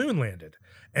when the moon landed.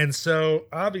 And so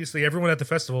obviously everyone at the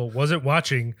festival wasn't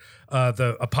watching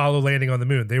the Apollo landing on the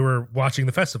moon. They were watching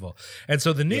the festival. And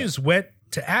so the news went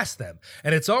to ask them.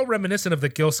 And it's all reminiscent of the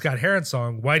Gil Scott-Heron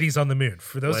song, Whitey's on the Moon.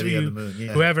 For those of you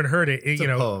who haven't heard it, It's a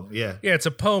poem. Yeah, it's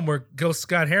a poem where Gil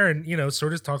Scott-Heron,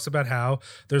 sort of talks about how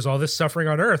there's all this suffering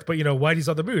on Earth, but, Whitey's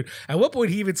on the moon. At one point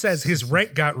he even says his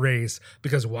rank got raised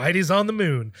because Whitey's on the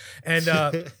moon. And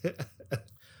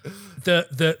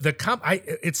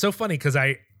it's so funny because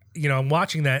I'm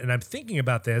watching that and I'm thinking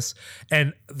about this.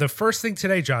 And the first thing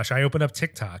today, Josh, I open up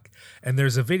TikTok and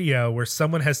there's a video where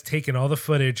someone has taken all the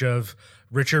footage of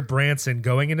Richard Branson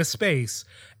going into space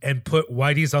and put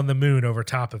Whitey's on the moon over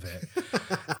top of it.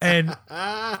 And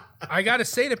I got to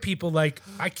say to people, like,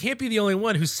 I can't be the only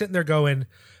one who's sitting there going,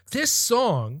 this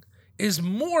song is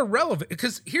more relevant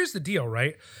because here's the deal,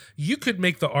 right? You could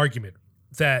make the argument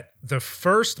that the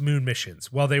first moon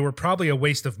missions, while they were probably a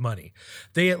waste of money,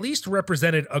 they at least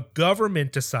represented a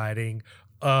government deciding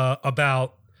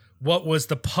about what was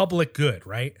the public good,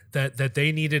 right? That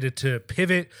they needed it to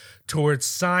pivot towards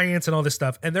science and all this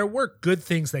stuff. And there were good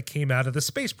things that came out of the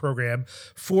space program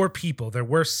for people. There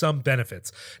were some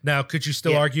benefits. Now, could you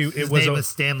still argue his it was name was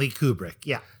Stanley Kubrick?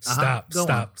 Yeah. Stop.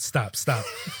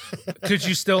 Could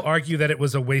you still argue that it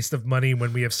was a waste of money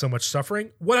when we have so much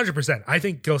suffering? 100%. I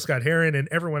think Gil Scott-Heron and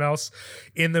everyone else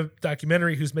in the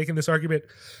documentary who's making this argument,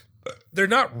 they're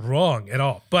not wrong at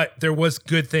all, but there was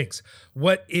good things.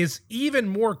 What is even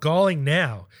more galling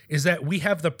now is that we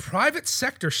have the private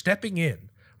sector stepping in,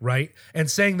 right? And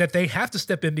saying that they have to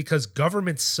step in because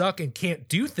governments suck and can't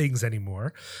do things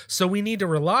anymore. So we need to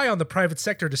rely on the private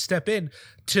sector to step in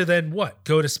to then what?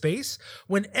 Go to space?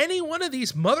 When any one of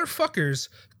these motherfuckers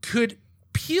could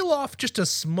peel off just a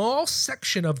small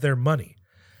section of their money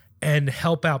and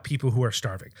help out people who are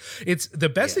starving. It's the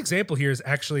best example here is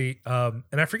actually, and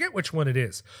I forget which one it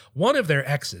is. One of their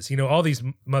exes, you know, all these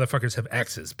motherfuckers have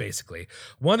exes, basically.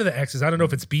 One of the exes, I don't know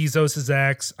if it's Bezos'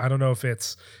 ex. I don't know if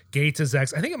it's Gates'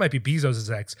 ex. I think it might be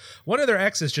Bezos' ex. One of their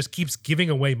exes just keeps giving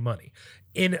away money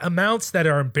in amounts that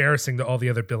are embarrassing to all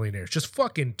the other billionaires, just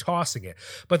fucking tossing it.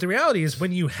 But the reality is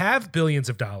when you have billions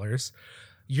of dollars,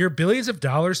 your billions of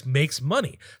dollars makes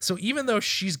money. So even though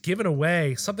she's given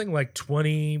away something like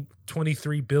 $23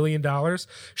 billion,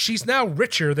 she's now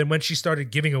richer than when she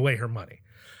started giving away her money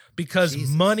because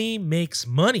money makes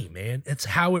money, man. It's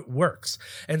how it works.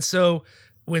 And so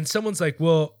when someone's like,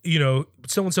 well, you know,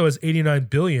 so-and-so has 89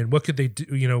 billion, what could they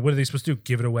do? You know, what are they supposed to do?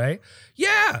 Give it away?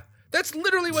 Yeah. That's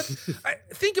literally what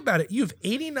think about it. You have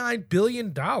 $89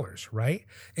 billion, right?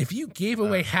 If you gave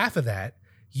away half of that,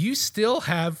 you still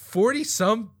have 40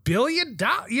 some billion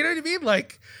dollars. You know what I mean?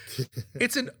 Like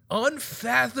it's an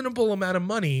unfathomable amount of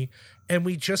money. And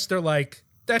we just are like,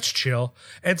 that's chill.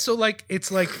 And so like,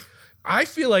 it's like, I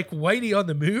feel like Whitey on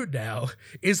the Moon now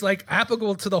is like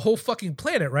applicable to the whole fucking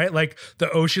planet, right? Like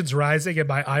the ocean's rising and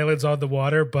my island's on the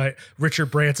water, but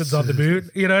Richard Branson's on the moon.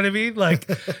 You know what I mean? Like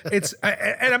it's,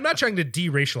 and I'm not trying to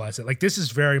de-racialize it. Like this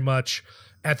is very much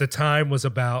at the time was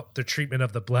about the treatment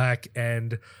of the Black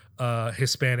and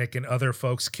Hispanic and other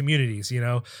folks' communities, you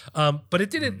know, but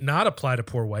it didn't not apply to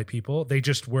poor white people. They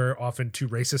just were often too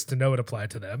racist to know it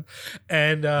applied to them.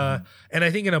 And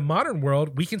I think in a modern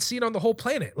world, we can see it on the whole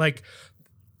planet. Like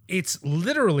it's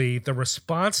literally the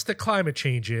response to climate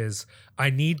change is I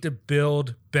need to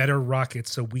build better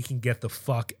rockets so we can get the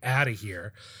fuck out of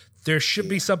here. There should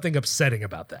be something upsetting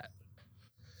about that.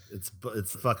 It's a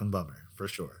fucking bummer for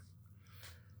sure.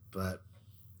 But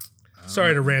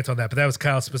sorry to rant on that, but that was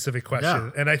Kyle's specific question.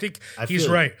 No, and I think he's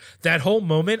right. That whole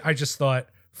moment, I just thought,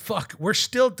 fuck, we're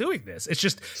still doing this. It's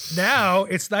just now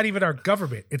it's not even our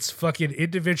government. It's fucking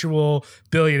individual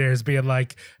billionaires being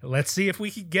like, let's see if we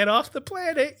can get off the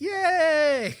planet.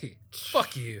 Yay.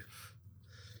 Fuck you.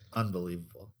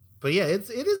 Unbelievable. But yeah, it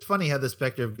is funny how the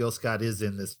specter of Gil Scott is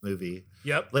in this movie.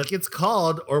 Yep. Like it's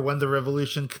called Or When the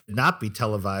Revolution Could Not Be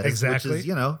Televised. Exactly. Which is,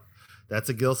 you know, that's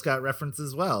a Gil Scott reference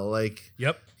as well. Like,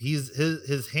 yep,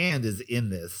 his hand is in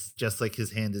this, just like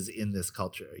his hand is in this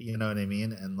culture. You know what I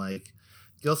mean? And like,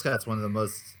 Gil Scott's one of the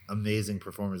most amazing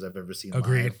performers I've ever seen.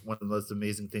 Agreed. Live. One of the most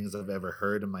amazing things I've ever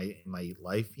heard in my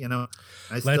life. You know,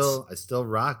 and I still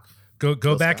rock.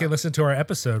 Go back and listen to our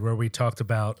episode where we talked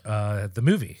about the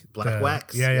movie Black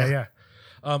Wax. Yeah.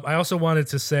 I also wanted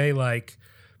to say like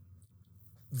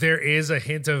there is a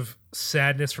hint of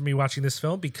sadness for me watching this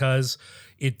film because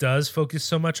it does focus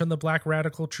so much on the Black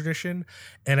radical tradition.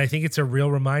 And I think it's a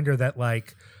real reminder that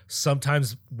like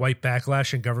sometimes white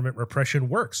backlash and government repression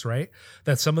works, right?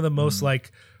 That some of the most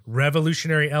like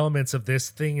revolutionary elements of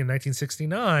this thing in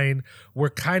 1969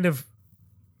 were kind of,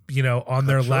 you know, on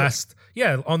their last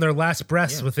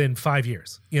breaths within 5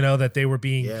 years, you know, that they were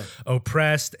being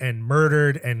oppressed and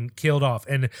murdered and killed off.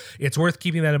 And it's worth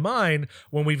keeping that in mind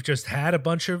when we've just had a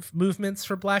bunch of movements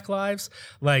for Black lives.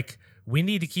 Like, we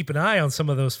need to keep an eye on some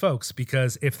of those folks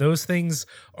because if those things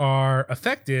are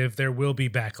effective, there will be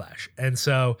backlash. And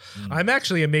so I'm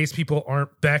actually amazed people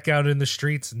aren't back out in the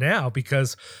streets now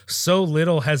because so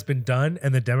little has been done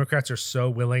and the Democrats are so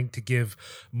willing to give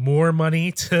more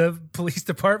money to police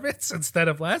departments instead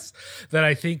of less that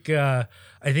I think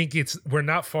we're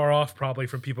not far off probably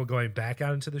from people going back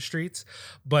out into the streets,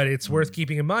 but it's worth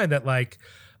keeping in mind that like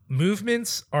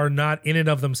movements are not in and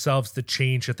of themselves the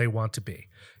change that they want to be.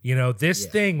 You know, this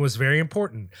thing was very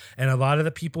important. And a lot of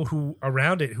the people who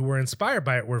around it who were inspired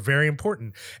by it were very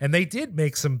important. And they did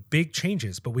make some big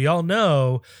changes. But we all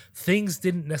know things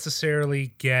didn't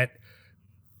necessarily get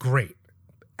great.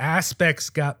 Aspects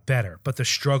got better, but the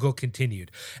struggle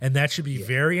continued. And that should be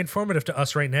very informative to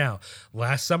us right now.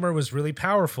 Last summer was really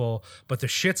powerful, but the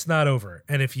shit's not over.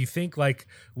 And if you think like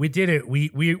we did it,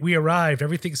 we arrived,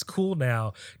 everything's cool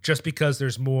now, just because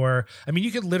there's more. I mean,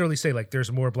 you could literally say like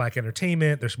there's more Black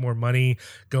entertainment, there's more money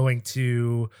going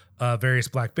to various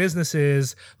Black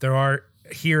businesses. There are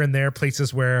here and there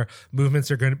places where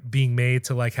movements are being made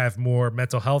to like have more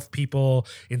mental health people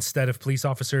instead of police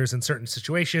officers in certain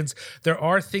situations. There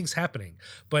are things happening,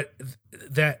 but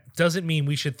that doesn't mean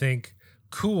we should think,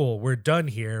 cool, we're done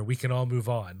here, we can all move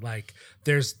on. Like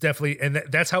there's definitely, and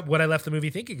that's how what I left the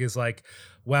movie thinking is like,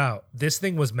 wow, this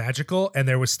thing was magical and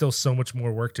there was still so much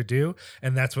more work to do.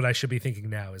 And that's what I should be thinking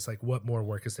now is like, what more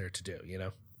work is there to do, you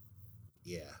know?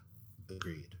 Yeah,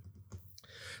 agreed.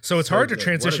 So it's hard to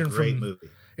transition from movie.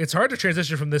 It's hard to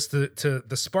transition from this to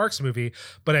the Sparks movie,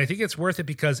 but I think it's worth it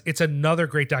because it's another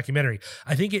great documentary.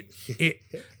 I think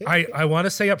I want to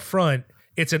say up front,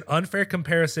 it's an unfair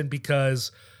comparison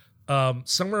because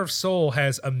Summer of Soul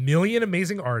has a million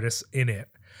amazing artists in it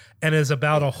and is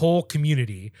about a whole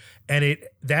community. And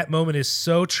that moment is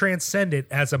so transcendent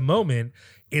as a moment,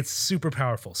 it's super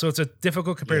powerful. So it's a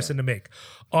difficult comparison to make.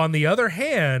 On the other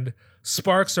hand,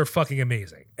 Sparks are fucking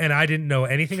amazing. And I didn't know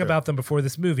anything about them before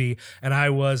this movie, and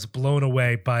I was blown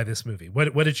away by this movie.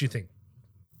 What did you think?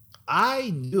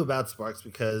 I knew about Sparks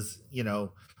because,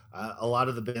 a lot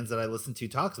of the bands that I listen to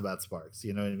talks about Sparks,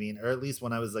 you know what I mean? Or at least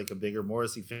when I was like a bigger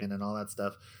Morrissey fan and all that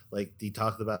stuff, like he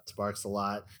talked about Sparks a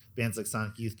lot. Bands like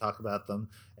Sonic Youth talk about them.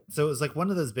 So it was like one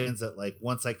of those bands that like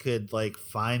once I could like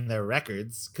find their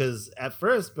records, because at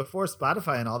first before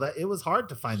Spotify and all that, it was hard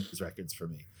to find these records for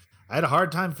me. I had a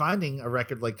hard time finding a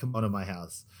record like Kimono My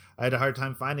House. I had a hard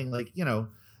time finding like,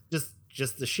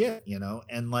 just the shit,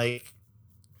 and like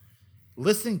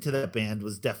listening to that band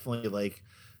was definitely like,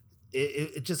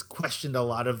 it just questioned a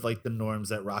lot of like the norms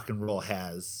that rock and roll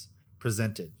has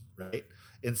presented, right?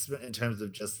 In terms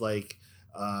of just like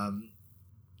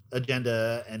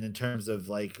agenda and in terms of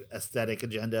like aesthetic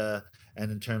agenda and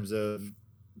in terms of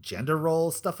gender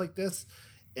roles, stuff like this.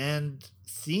 And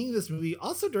seeing this movie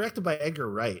also directed by Edgar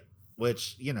Wright,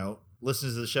 which,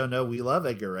 listeners of the show know we love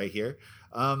Edgar Wright here.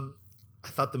 I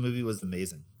thought the movie was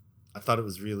amazing. I thought it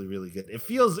was really, really good.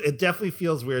 It definitely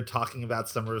feels weird talking about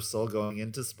Summer of Soul going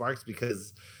into Sparks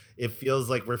because it feels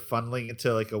like we're funneling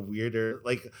into like a weirder,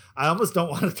 like I almost don't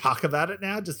want to talk about it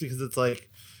now just because it's like,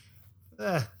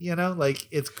 like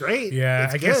it's great.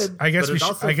 Yeah, it's I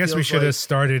guess we should have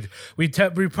started. We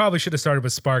probably should have started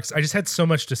with Sparks. I just had so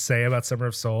much to say about Summer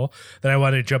of Soul that I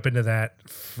wanted to jump into that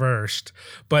first.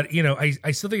 But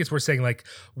I still think it's worth saying like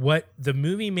what the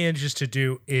movie manages to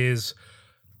do is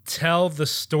tell the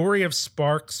story of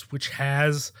Sparks, which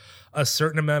has a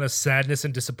certain amount of sadness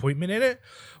and disappointment in it,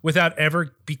 without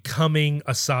ever becoming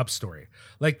a sob story.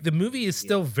 Like the movie is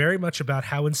still very much about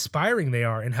how inspiring they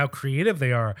are and how creative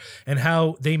they are and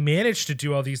how they manage to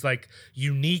do all these like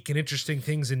unique and interesting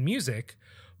things in music.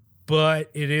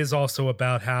 But it is also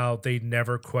about how they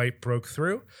never quite broke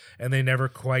through and they never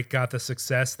quite got the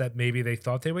success that maybe they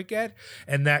thought they would get.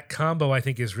 And that combo I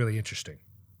think is really interesting.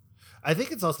 I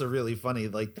think it's also really funny,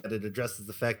 like that it addresses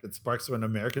the fact that Sparks were an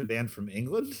American band from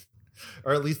England,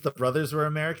 or at least the brothers were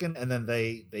American, and then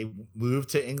they moved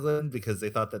to England because they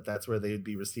thought that that's where they would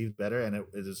be received better, and it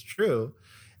is true.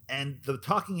 And the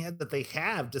talking head that they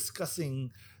have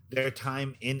discussing their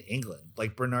time in England,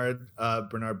 like Bernard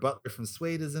Butler from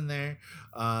Suede is in there,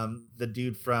 the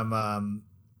dude from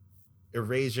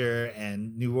Erasure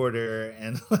and New Order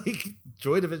and like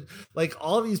Joy Division, like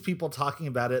all these people talking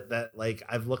about it that like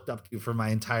I've looked up to for my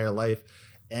entire life,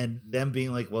 and them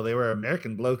being like, well, they were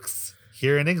American blokes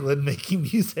here in England making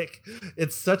music.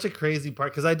 It's such a crazy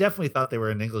part because I definitely thought they were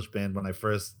an English band when I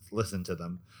first listened to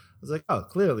them. I was like, oh,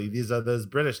 clearly these are those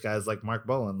British guys like Mark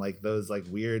Bolan, like those like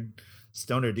weird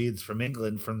stoner dudes from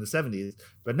England from the 70s.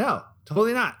 But no,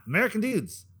 totally not. American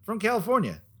dudes from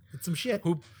California. It's some shit.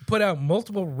 Who put out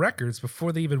multiple records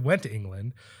before they even went to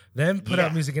England, then put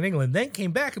out music in England, then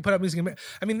came back and put out music in America.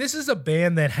 I mean, this is a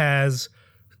band that has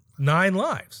 9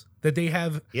 lives, that they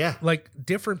have like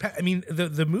different. I mean,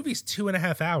 the movie's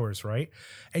 2.5 hours, right?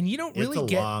 And you don't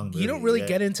really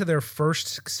get into their first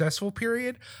successful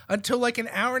period until like an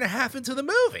hour and a half into the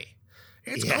movie.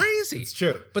 It's crazy. It's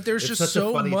true. But there's just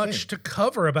so much to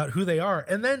cover about who they are.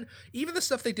 And then even the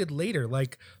stuff they did later,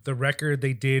 like the record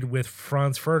they did with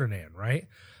Franz Ferdinand, right?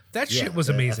 That shit was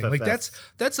amazing. FFS. Like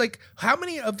that's like how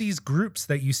many of these groups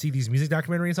that you see these music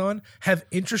documentaries on have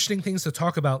interesting things to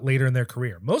talk about later in their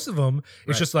career. Most of them,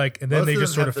 it's just like, and then most they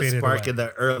just sort of fade away. Spark in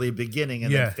the early beginning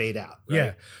and then fade out. Right?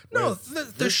 Yeah. No,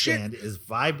 the shit band is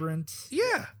vibrant.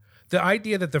 Yeah. the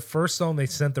idea that the first song they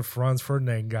sent the Franz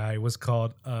Ferdinand guy was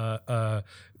called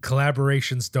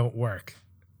 "Collaborations Don't Work."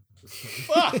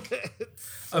 Fuck.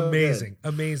 So amazing,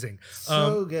 good. amazing.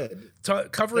 So good.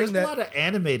 Covering There's that. a lot of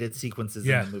animated sequences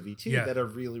in the movie too that are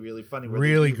really, really funny. where they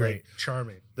Really do, great, like,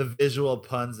 charming. the visual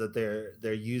puns that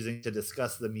they're using to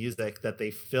discuss the music that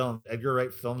they filmed. Edgar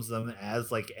Wright films them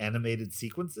as like animated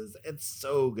sequences. It's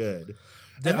so good.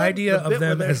 The idea of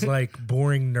them as like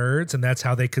boring nerds, and that's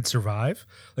how they could survive.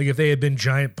 Like if they had been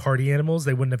giant party animals,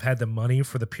 they wouldn't have had the money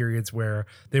for the periods where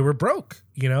they were broke.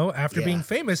 You know, after being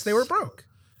famous, they were broke.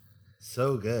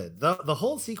 So good. The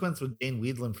whole sequence with Jane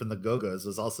Weedland from the Go-Go's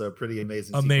was also a pretty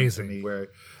amazing Amazing. sequence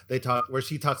to me, where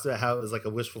she talks about how it was like a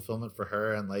wish fulfillment for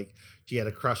her, and like she had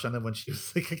a crush on him when she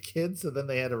was like a kid, so then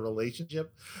they had a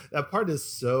relationship. That part is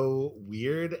so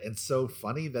weird and so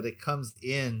funny that it comes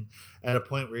in at a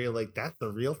point where you're like, that's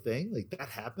the real thing, like that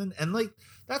happened. And like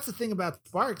that's the thing about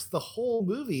Sparks. The whole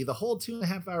movie, the whole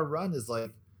 2.5 hour run is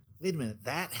like, wait a minute,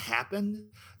 that happened?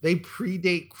 They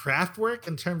predate Kraftwerk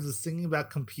in terms of singing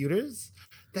about computers?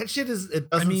 That shit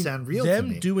doesn't sound real to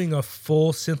me. Them doing a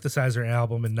full synthesizer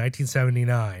album in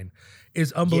 1979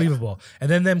 is unbelievable. Yeah.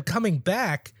 And then them coming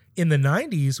back in the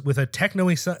 90s with a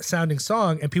techno-y sounding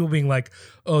song and people being like,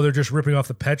 oh, they're just ripping off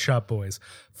the Pet Shop Boys.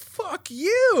 Fuck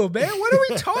you, man. What are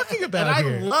we talking about and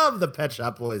here? I love the Pet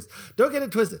Shop Boys. Don't get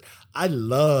it twisted. I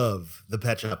love the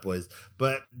Pet Shop Boys.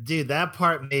 But, dude, that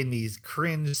part made me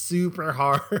cringe super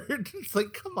hard. It's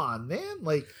like, come on, man.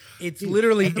 Like, it's dude,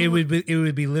 literally, it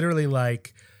would be literally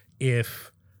like if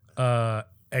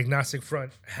Agnostic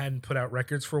Front hadn't put out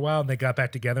records for a while and they got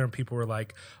back together and people were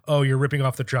like, oh, you're ripping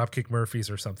off the Dropkick Murphys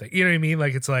or something. You know what I mean?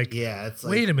 Like, it's like, yeah, it's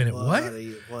like, wait a minute,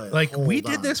 what? Like, we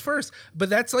did this first. But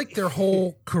that's like their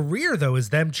whole career, though, is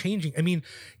them changing. I mean,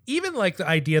 even like the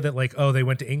idea that like, oh, they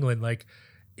went to England, like,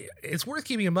 it's worth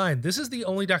keeping in mind. This is the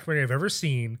only documentary I've ever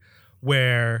seen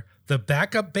where the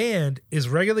backup band is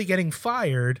regularly getting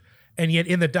fired, and yet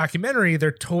in the documentary,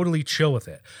 they're totally chill with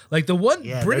it. Like the one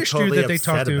British dude that they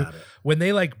talk to, when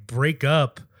they like break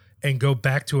up and go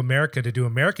back to America to do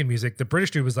American music, the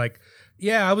British dude was like,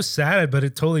 yeah, I was sad, but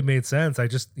it totally made sense. I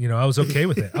just, I was okay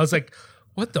with it. I was like,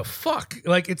 what the fuck?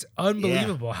 Like, it's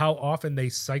unbelievable how often they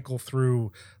cycle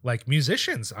through like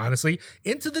musicians, honestly,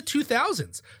 into the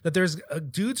 2000s, that there's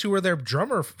dudes who were their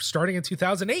drummer starting in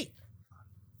 2008.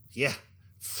 Yeah.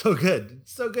 So good.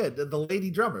 So good. The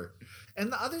lady drummer.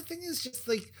 And the other thing is just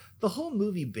like the whole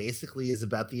movie basically is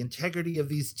about the integrity of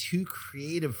these two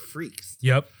creative freaks.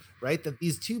 Yep. Right? That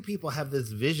these two people have this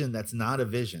vision that's not a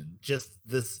vision, just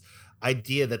this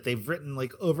idea that they've written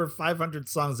like over 500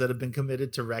 songs that have been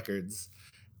committed to records,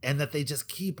 and that they just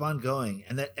keep on going,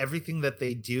 and that everything that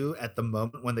they do at the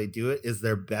moment when they do it is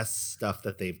their best stuff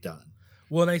that they've done.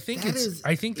 Well, and I think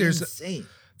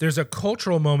there's a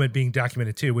cultural moment being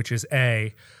documented too, which is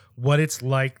what it's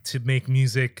like to make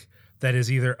music that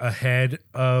is either ahead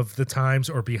of the times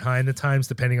or behind the times,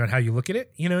 depending on how you look at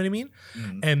it. You know what I mean?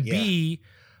 And B,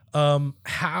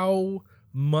 how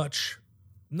much,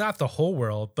 not the whole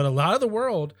world, but a lot of the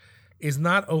world is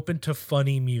not open to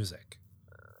funny music.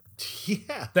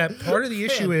 Yeah. That part of the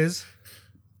issue is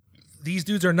these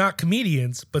dudes are not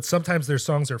comedians, but sometimes their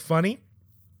songs are funny.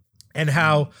 And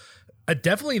how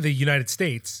definitely the United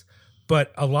States,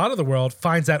 but a lot of the world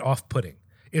finds that off-putting.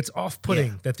 It's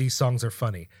off-putting that these songs are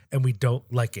funny and we don't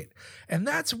like it. And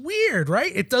that's weird,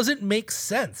 right? It doesn't make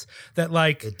sense that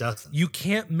like it doesn't. You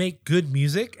can't make good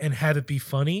music and have it be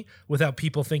funny without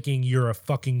people thinking you're a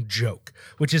fucking joke,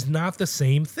 which is not the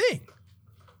same thing.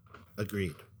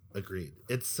 Agreed.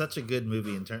 It's such a good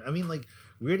movie I mean, like,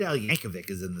 Weird Al Yankovic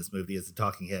is in this movie as a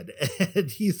talking head. And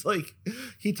he's like,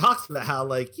 he talks about how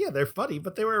like, yeah, they're funny,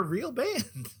 but they were a real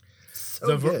band.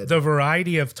 The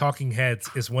variety of talking heads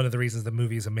is one of the reasons the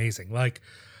movie is amazing. Like,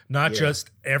 not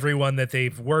just everyone that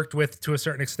they've worked with to a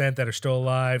certain extent that are still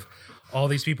alive, all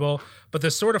these people, but the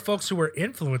sort of folks who were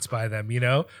influenced by them,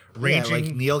 ranging.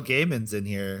 Like Neil Gaiman's in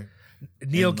here.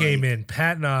 Neil Gaiman,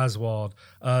 Patton Oswalt,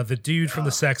 the dude from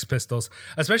the Sex Pistols,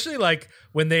 especially like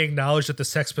when they acknowledge that the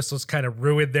Sex Pistols kind of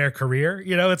ruined their career.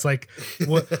 It's like,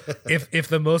 if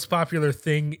the most popular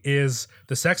thing is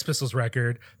the Sex Pistols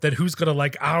record, then who's gonna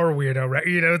like our weirdo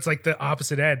record? It's like the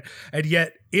opposite end. And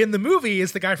yet in the movie,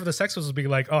 it's the guy from the Sex Pistols being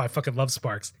like, "Oh, I fucking love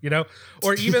Sparks,"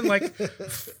 or even like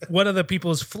one of the people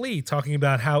is Flea talking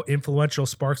about how influential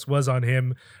Sparks was on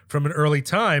him from an early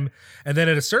time, and then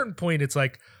at a certain point, it's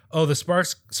like, oh, the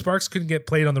Sparks couldn't get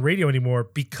played on the radio anymore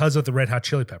because of the Red Hot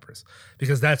Chili Peppers,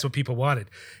 because that's what people wanted.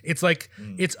 It's like,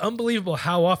 it's unbelievable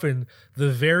how often the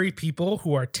very people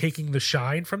who are taking the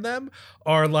shine from them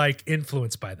are like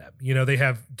influenced by them. You know, they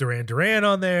have Duran Duran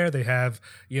on there. They have,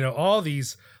 you know, all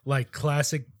these like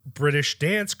classic British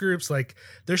dance groups. Like,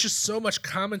 there's just so much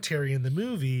commentary in the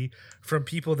movie from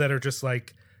people that are just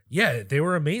like, yeah, they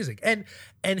were amazing. And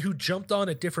who jumped on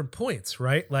at different points,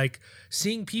 right? Like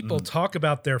seeing people talk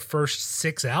about their first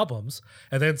 6 albums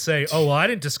and then say, oh, well, I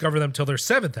didn't discover them till their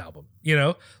 7th album. You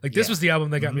know, like this was the album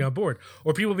that got me on board.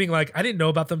 Or people being like, I didn't know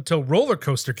about them till Roller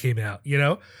Coaster came out, you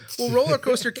know? Well, Roller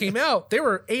Coaster came out. They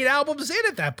were 8 albums in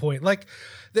at that point. Like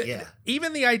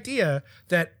even the idea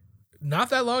that not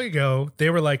that long ago, they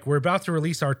were like, we're about to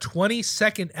release our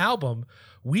 22nd album.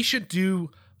 We should do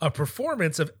a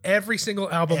performance of every single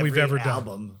album we've ever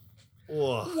done.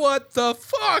 Ugh. What the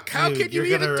fuck? How can you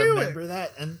even do it? Remember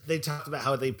that? And they talked about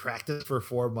how they practiced for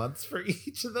 4 months for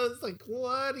each of those. Like,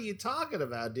 what are you talking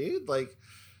about, dude? Like,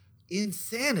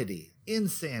 insanity.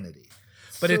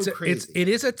 But So crazy. it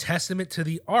is a testament to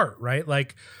the art, right?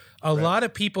 Like a lot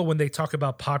of people, when they talk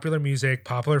about popular music,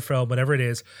 popular film, whatever it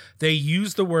is, they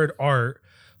use the word art,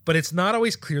 but it's not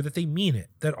always clear that they mean it.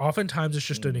 That oftentimes it's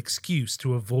just an excuse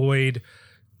to avoid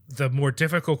the more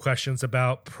difficult questions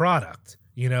about product.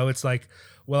 You know, it's like,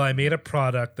 well, I made a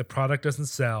product, the product doesn't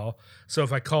sell. So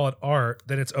if I call it art,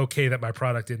 then it's okay that my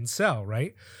product didn't sell,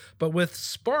 right? But with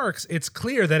Sparks, it's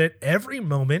clear that at every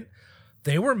moment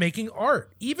they were making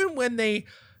art. Even when they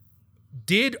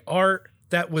did art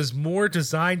that was more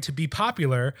designed to be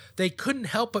popular, they couldn't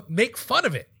help but make fun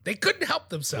of it. They couldn't help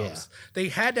themselves. Yeah. They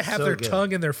had to have their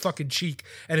tongue in their fucking cheek,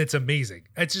 and it's amazing.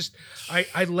 It's just,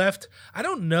 I left, I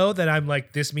don't know that I'm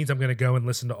like, this means I'm going to go and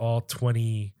listen to all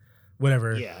 20,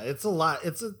 whatever. Yeah, it's a lot.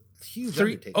 It's a huge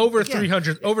over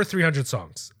 300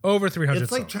 songs. Over 300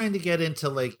 It's like songs. trying to get into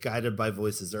like Guided by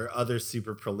Voices or other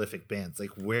super prolific bands. Like,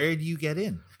 where do you get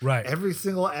in? Right. Every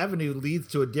single avenue leads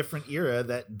to a different era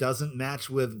that doesn't match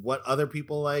with what other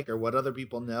people like or what other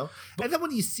people know. And then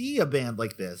when you see a band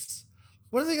like this,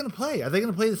 what are they going to play? Are they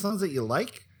going to play the songs that you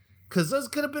like? Because those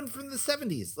could have been from the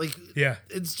 70s. Like, yeah,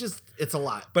 it's just, it's a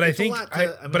lot. But it's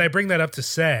I bring that up to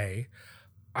say,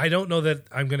 I don't know that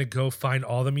I'm going to go find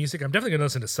all the music. I'm definitely going to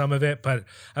listen to some of it, but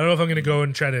I don't know if I'm going to go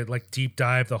and try to like deep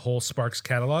dive the whole Sparks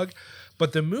catalog.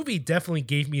 But the movie definitely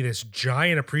gave me this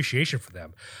giant appreciation for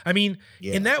them. I mean,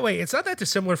 in that way, it's not that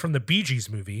dissimilar from the Bee Gees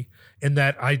movie in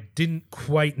that I didn't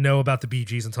quite know about the Bee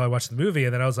Gees until I watched the movie.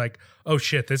 And then I was like, oh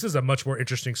shit, this is a much more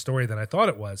interesting story than I thought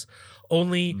it was.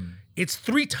 Only it's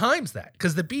 3 times that,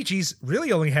 because the Bee Gees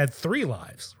really only had 3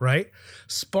 lives, right?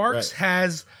 Sparks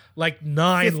has like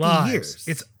 9 lives. Years.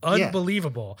 It's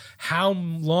unbelievable how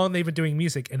long they've been doing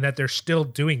music, and that they're still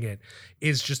doing it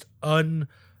is just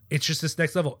it's just this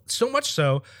next level. So much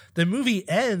so, the movie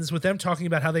ends with them talking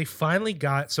about how they finally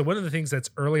got. So one of the things that's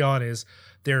early on is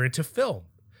they're into film,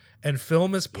 and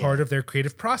film is part of their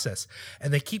creative process,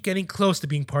 and they keep getting close to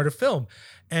being part of film.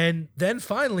 And then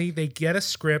finally they get a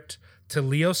script to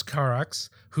Leos Carax,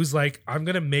 who's like, I'm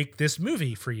going to make this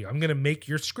movie for you. I'm going to make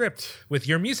your script with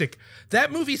your music.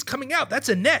 That movie's coming out. That's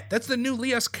Annette. That's the new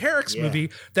Leos Carax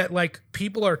movie that like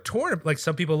people are torn. Like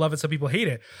some people love it, some people hate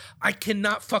it. I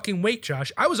cannot fucking wait,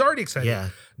 Josh. I was already excited. Yeah.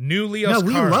 New Leos Carax.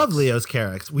 We love Leos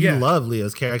Carax. We love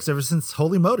Leos Carax ever since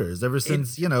Holy Motors, ever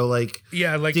since, dude,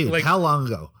 how long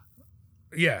ago?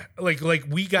 Yeah, like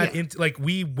we got into, like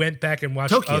we went back and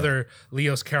watched other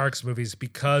Leos Carax movies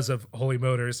because of Holy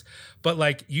Motors. But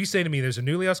like you say to me, there's a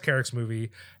new Leos Carax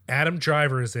movie. Adam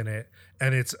Driver is in it,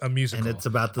 and it's a musical. And it's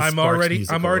about the I'm Sparks already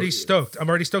musical. stoked. I'm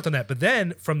already stoked on that. But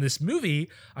then from this movie,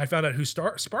 I found out who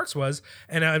Sparks was,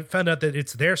 and I found out that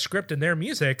it's their script and their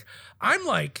music. I'm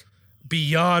like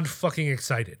beyond fucking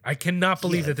excited. I cannot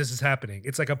believe that this is happening.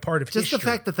 It's like a part of just history. The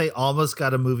fact that they almost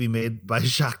got a movie made by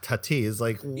Jacques Tati is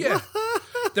like, what?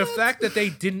 The fact that they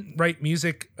didn't write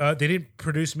music, they didn't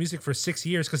produce music for 6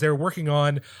 years because they were working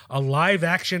on a live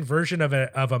action version of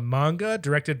a manga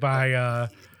directed by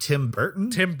Tim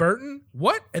Burton.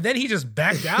 What? And then he just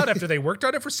backed out after they worked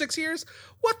on it for 6 years?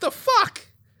 What the fuck?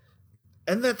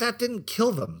 And that didn't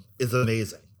kill them is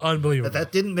amazing. Unbelievable.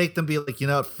 That didn't make them be like, you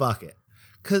know what, fuck it.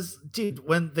 Because, dude,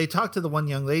 when they talked to the one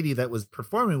young lady that was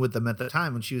performing with them at the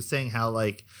time, when she was saying how,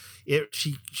 like,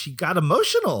 she got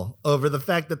emotional over the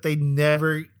fact that they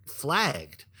never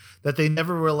flagged, that they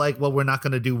never were like, well, we're not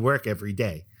going to do work every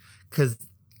day. Because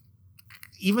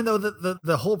even though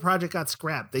the whole project got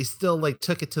scrapped, they still, like,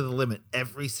 took it to the limit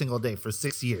every single day for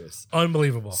 6 years.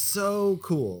 Unbelievable. So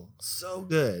cool. So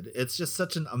good. It's just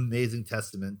such an amazing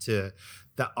testament to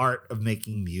the art of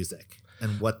making music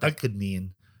and what that could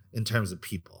mean in terms of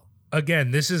people.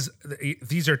 again,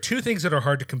 these are two things that are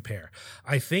hard to compare.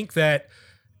 I think that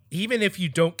even if you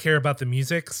don't care about the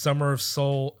music, Summer of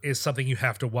Soul is something you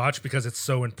have to watch because it's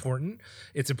so important.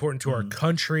 It's important to our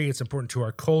country. It's important to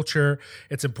our culture.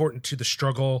 It's important to the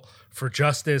struggle for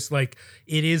justice. Like,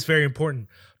 it is very important.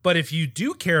 But if you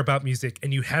do care about music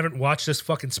and you haven't watched this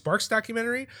fucking Sparks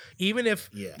documentary, even if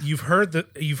you've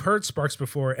heard Sparks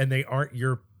before and they aren't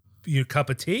your cup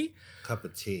of tea,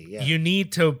 yeah, you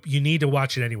need to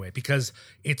watch it anyway because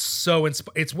it's so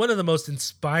it's one of the most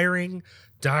inspiring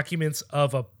documents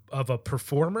of a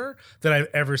performer that I've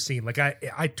ever seen. Like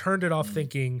I turned it off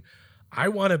thinking I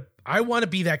want to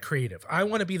be that creative. I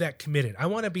want to be that committed. I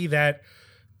want to be that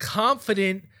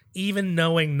confident, even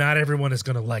knowing not everyone is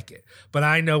going to like it, but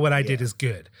I know what I did is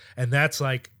good. And that's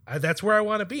where I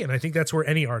want to be. And I think that's where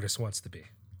any artist wants to be.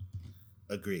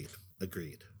 Agreed.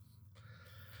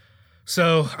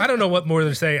 So I don't know what more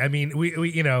to say. I mean, we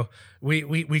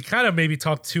kind of maybe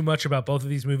talked too much about both of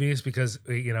these movies because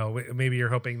maybe you're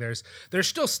hoping there's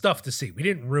still stuff to see. We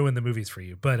didn't ruin the movies for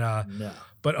you, but no.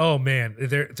 But oh man,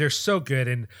 they're so good,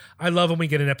 and I love when we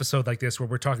get an episode like this where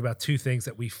we're talking about two things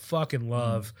that we fucking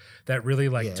love that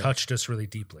really touched us really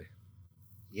deeply.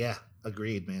 Yeah.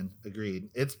 Agreed, man. Agreed.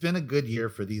 It's been a good year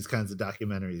for these kinds of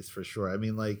documentaries for sure. I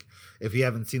mean, like, if you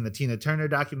haven't seen the Tina Turner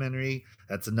documentary,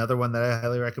 that's another one that I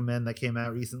highly recommend that came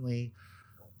out recently.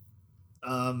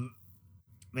 Man,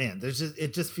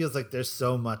 it just feels like there's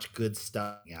so much good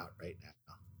stuff out right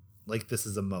now. Like, this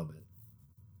is a moment.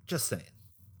 Just saying.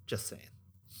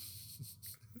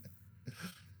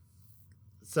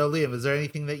 So, Liam, is there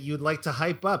anything that you'd like to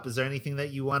hype up? Is there anything that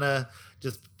you want to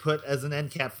just put as an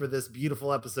end cap for this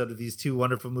beautiful episode of these two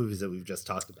wonderful movies that we've just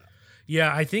talked about?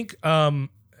 Yeah, I think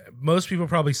most people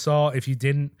probably saw, if you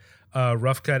didn't,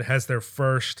 Rough Cut has their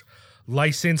first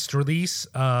licensed release.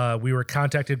 We were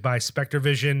contacted by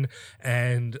SpectreVision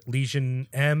and Legion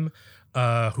M,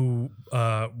 who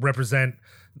represent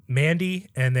Mandy,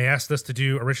 and they asked us to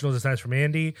do original designs for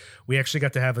Mandy. We actually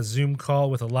got to have a Zoom call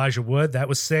with Elijah Wood. That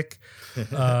was sick.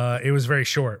 It was very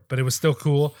short, but it was still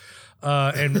cool.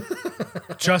 And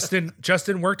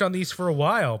Justin worked on these for a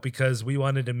while because we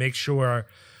wanted to make sure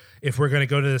if we're going to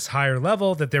go to this higher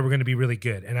level that they were going to be really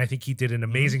good. And I think he did an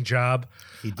amazing job.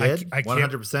 He did.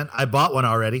 100%. I bought one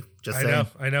already. I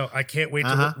know. I can't wait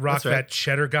to rock that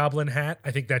Cheddar Goblin hat. I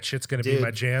think that shit's going to be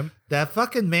my jam. That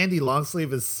fucking Mandy long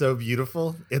sleeve is so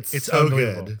beautiful. It's so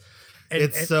good.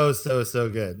 It's so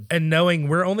good. And knowing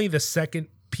we're only the second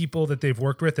people that they've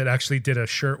worked with that actually did a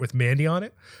shirt with Mandy on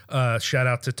it. Shout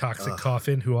out to Toxic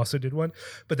Coffin, who also did one.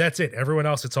 But that's it. Everyone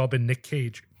else, it's all been Nick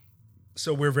Cage.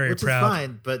 So we're very proud. Which is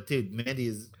fine, but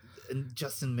dude, and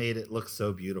Justin made it look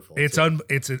so beautiful. It's an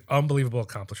unbelievable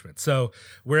accomplishment. So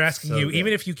we're asking you,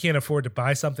 even if you can't afford to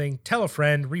buy something, tell a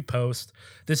friend, repost.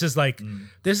 This is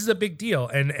this is a big deal,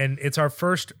 and it's our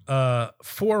first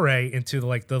foray into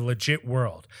the legit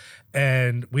world,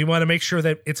 and we want to make sure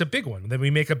that it's a big one, that we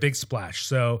make a big splash.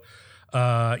 So,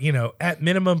 at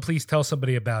minimum, please tell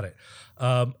somebody about it.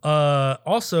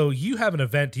 Also, you have an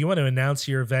event. Do you want to announce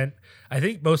your event? I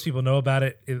think most people know about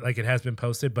it. It has been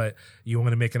posted, but you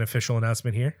want to make an official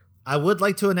announcement here? I would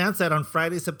like to announce that on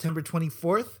Friday, September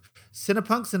 24th,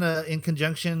 Cinepunks in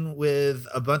conjunction with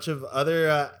a bunch of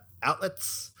other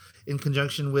outlets, in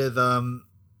conjunction with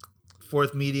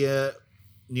Fourth Media,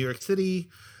 New York City,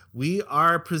 we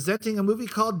are presenting a movie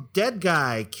called Dead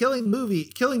Guy, Killing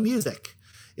Music.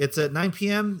 It's at 9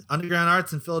 p.m. Underground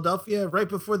Arts in Philadelphia, right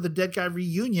before the Dead Guy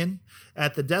reunion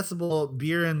at the Decibel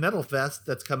Beer and Metal Fest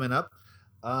that's coming up.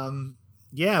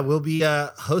 We'll be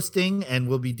hosting, and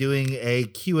we'll be doing a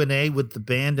Q&A with the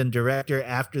band and director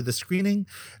after the screening.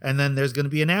 And then there's going to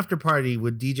be an after party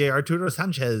with DJ Arturo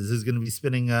Sanchez, who's going to be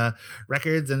spinning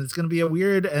records, and it's going to be a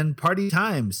weird and party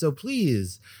time. So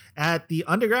please, at the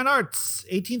Underground Arts,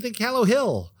 18th and Callow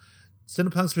Hill,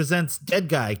 Cinepunks presents Dead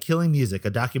Guy, Killing Music, a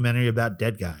documentary about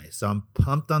Dead Guy. So I'm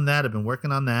pumped on that. I've been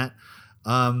working on that.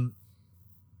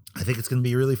 I think it's going to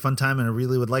be a really fun time, and I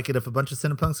really would like it if a bunch of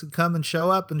Cinepunks could come and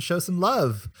show up and show some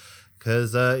love,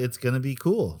 because it's going to be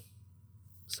cool.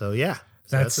 So, yeah.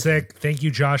 That's sick. Thank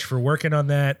you, Josh, for working on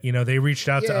that. They reached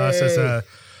out to us as a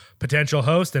potential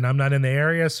host, and I'm not in the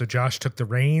area, so Josh took the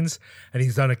reins, and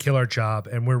he's done a killer job,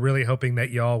 and we're really hoping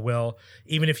that y'all will.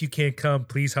 Even if you can't come,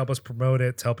 please help us promote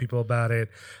it, tell people about it.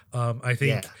 I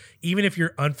think even if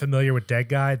you're unfamiliar with Dead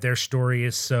Guy, their story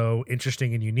is so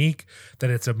interesting and unique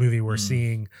that it's a movie we're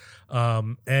seeing.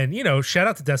 And shout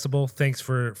out to Decibel. Thanks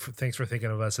for thinking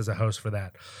of us as a host for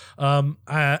that.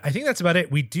 I think that's about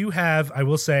it. We do have, I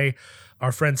will say,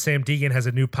 Our friend Sam Deegan has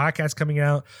a new podcast coming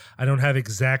out. I don't have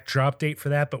exact drop date for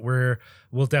that, but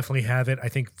we'll definitely have it, I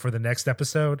think, for the next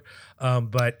episode.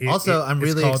 But I'm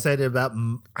really excited about.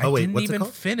 I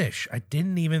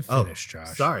didn't even finish,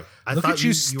 Josh. Sorry, Look at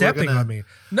you stepping on me.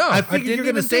 No, I figured you were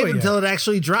going to save it until it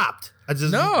actually dropped. Go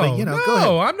ahead.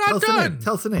 I'm not done.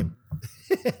 Tell us the name.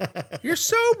 You're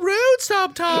so rude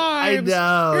sometimes. I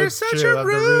know. You're such a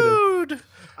rude.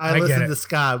 I listen to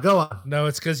ska. Go on. No,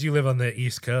 it's because you live on the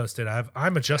East Coast, and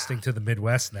I'm adjusting to the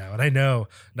Midwest now, and I know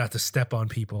not to step on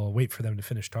people. Wait for them to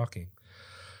finish talking.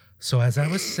 So as I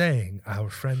was saying,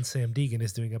 our friend Sam Deegan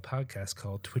is doing a podcast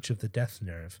called Twitch of the Death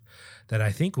Nerve that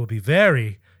I think will be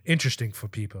very interesting for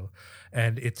people.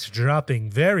 And it's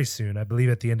dropping very soon, I believe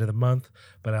at the end of the month,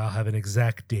 but I'll have an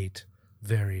exact date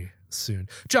very soon.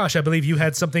 Josh, I believe you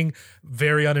had something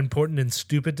very unimportant and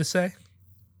stupid to say.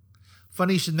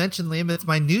 Funny you should mention, Liam. It's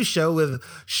my new show with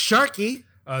Sharky.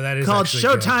 Oh, that is called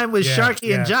Showtime good. with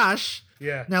Sharky and Josh.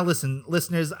 Yeah. Now listen,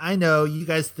 listeners, I know you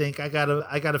guys think I got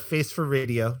a face for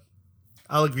radio.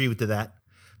 I'll agree with that.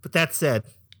 But that said,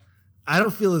 I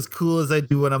don't feel as cool as I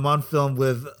do when I'm on film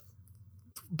with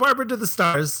Barbara to the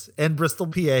Stars and Bristol,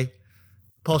 PA,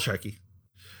 Paul Sharkey,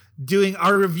 doing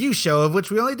our review show, of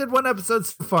which we only did one episode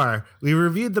so far. We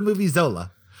reviewed the movie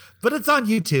Zola, but it's on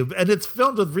YouTube and it's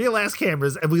filmed with real ass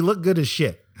cameras and we look good as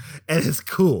shit and it's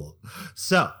cool.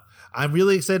 So I'm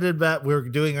really excited about, we're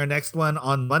doing our next one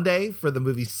on Monday for the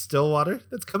movie Stillwater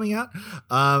that's coming out.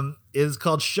 It is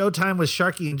called Showtime with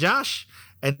Sharky and Josh,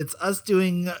 and it's us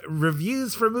doing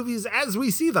reviews for movies as we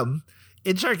see them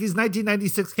in Sharky's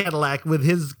 1996 Cadillac with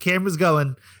his cameras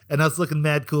going and us looking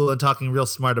mad cool and talking real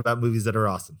smart about movies that are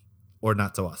awesome or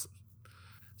not so awesome.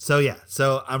 So yeah,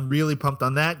 so I'm really pumped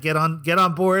on that. Get on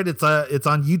board. It's on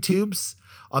YouTube's,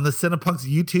 on the Cinepunks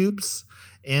YouTube's,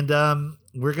 and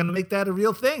we're gonna make that a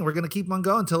real thing. We're gonna keep on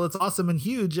going until it's awesome and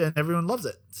huge and everyone loves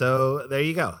it. So there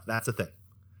you go. That's a thing.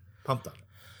 Pumped on it.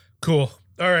 Cool.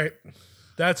 All right.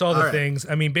 That's all the things.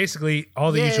 I mean, basically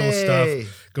all the usual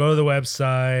stuff. Go to the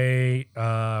website,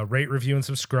 rate, review, and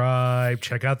subscribe.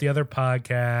 Check out the other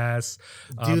podcasts.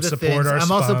 Do the support things. our I'm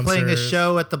sponsors. also playing a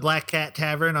show at the Black Cat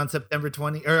Tavern on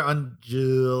on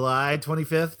July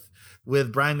 25th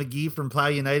with Brian McGee from Plow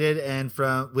United and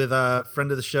with a friend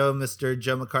of the show, Mr.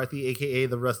 Joe McCarthy, aka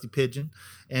the Rusty Pigeon.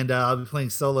 And I'll be playing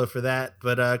solo for that.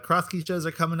 But cross-key shows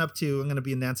are coming up too. I'm going to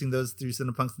be announcing those through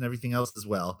Cinepunks and everything else as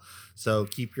well. So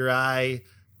keep your eye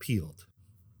peeled.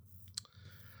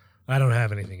 I don't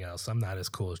have anything else. I'm not as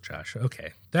cool as Josh.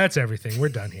 Okay, that's everything. We're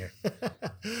done here.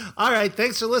 All right.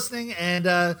 Thanks for listening.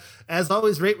 And as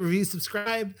always, rate, review,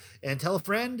 subscribe, and tell a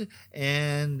friend.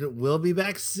 And we'll be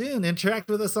back soon. Interact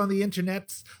with us on the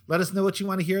internets. Let us know what you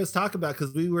want to hear us talk about,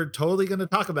 because we were totally going to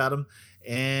talk about them.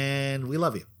 And we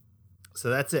love you. So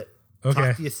that's it. Okay.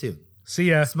 Talk to you soon. See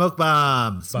ya. Smoke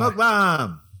bomb. Smoke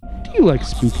bomb. Do you like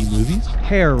spooky movies?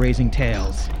 Hair-raising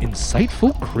tales.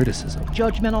 Insightful criticism.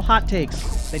 Judgmental hot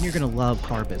takes. Then you're going to love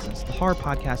Horror Business, the horror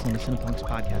podcast on the Cinepunks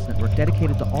Podcast Network,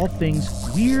 dedicated to all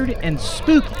things weird and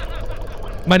spooky.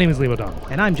 My name is Liam O'Donnell.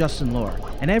 And I'm Justin Lohr.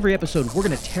 And every episode, we're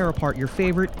going to tear apart your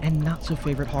favorite and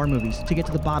not-so-favorite horror movies to get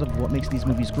to the bottom of what makes these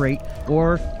movies great,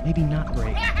 or maybe not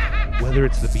great. Whether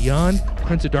it's The Beyond,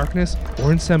 Prince of Darkness,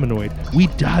 or Inseminoid, we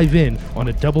dive in on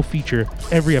a double feature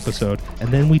every episode, and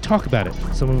then we talk about it.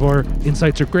 Some of our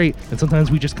insights are great, and sometimes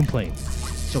we just complain.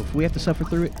 So if we have to suffer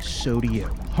through it, so do you.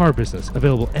 Horror Business,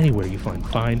 available anywhere you find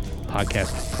fine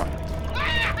podcast products.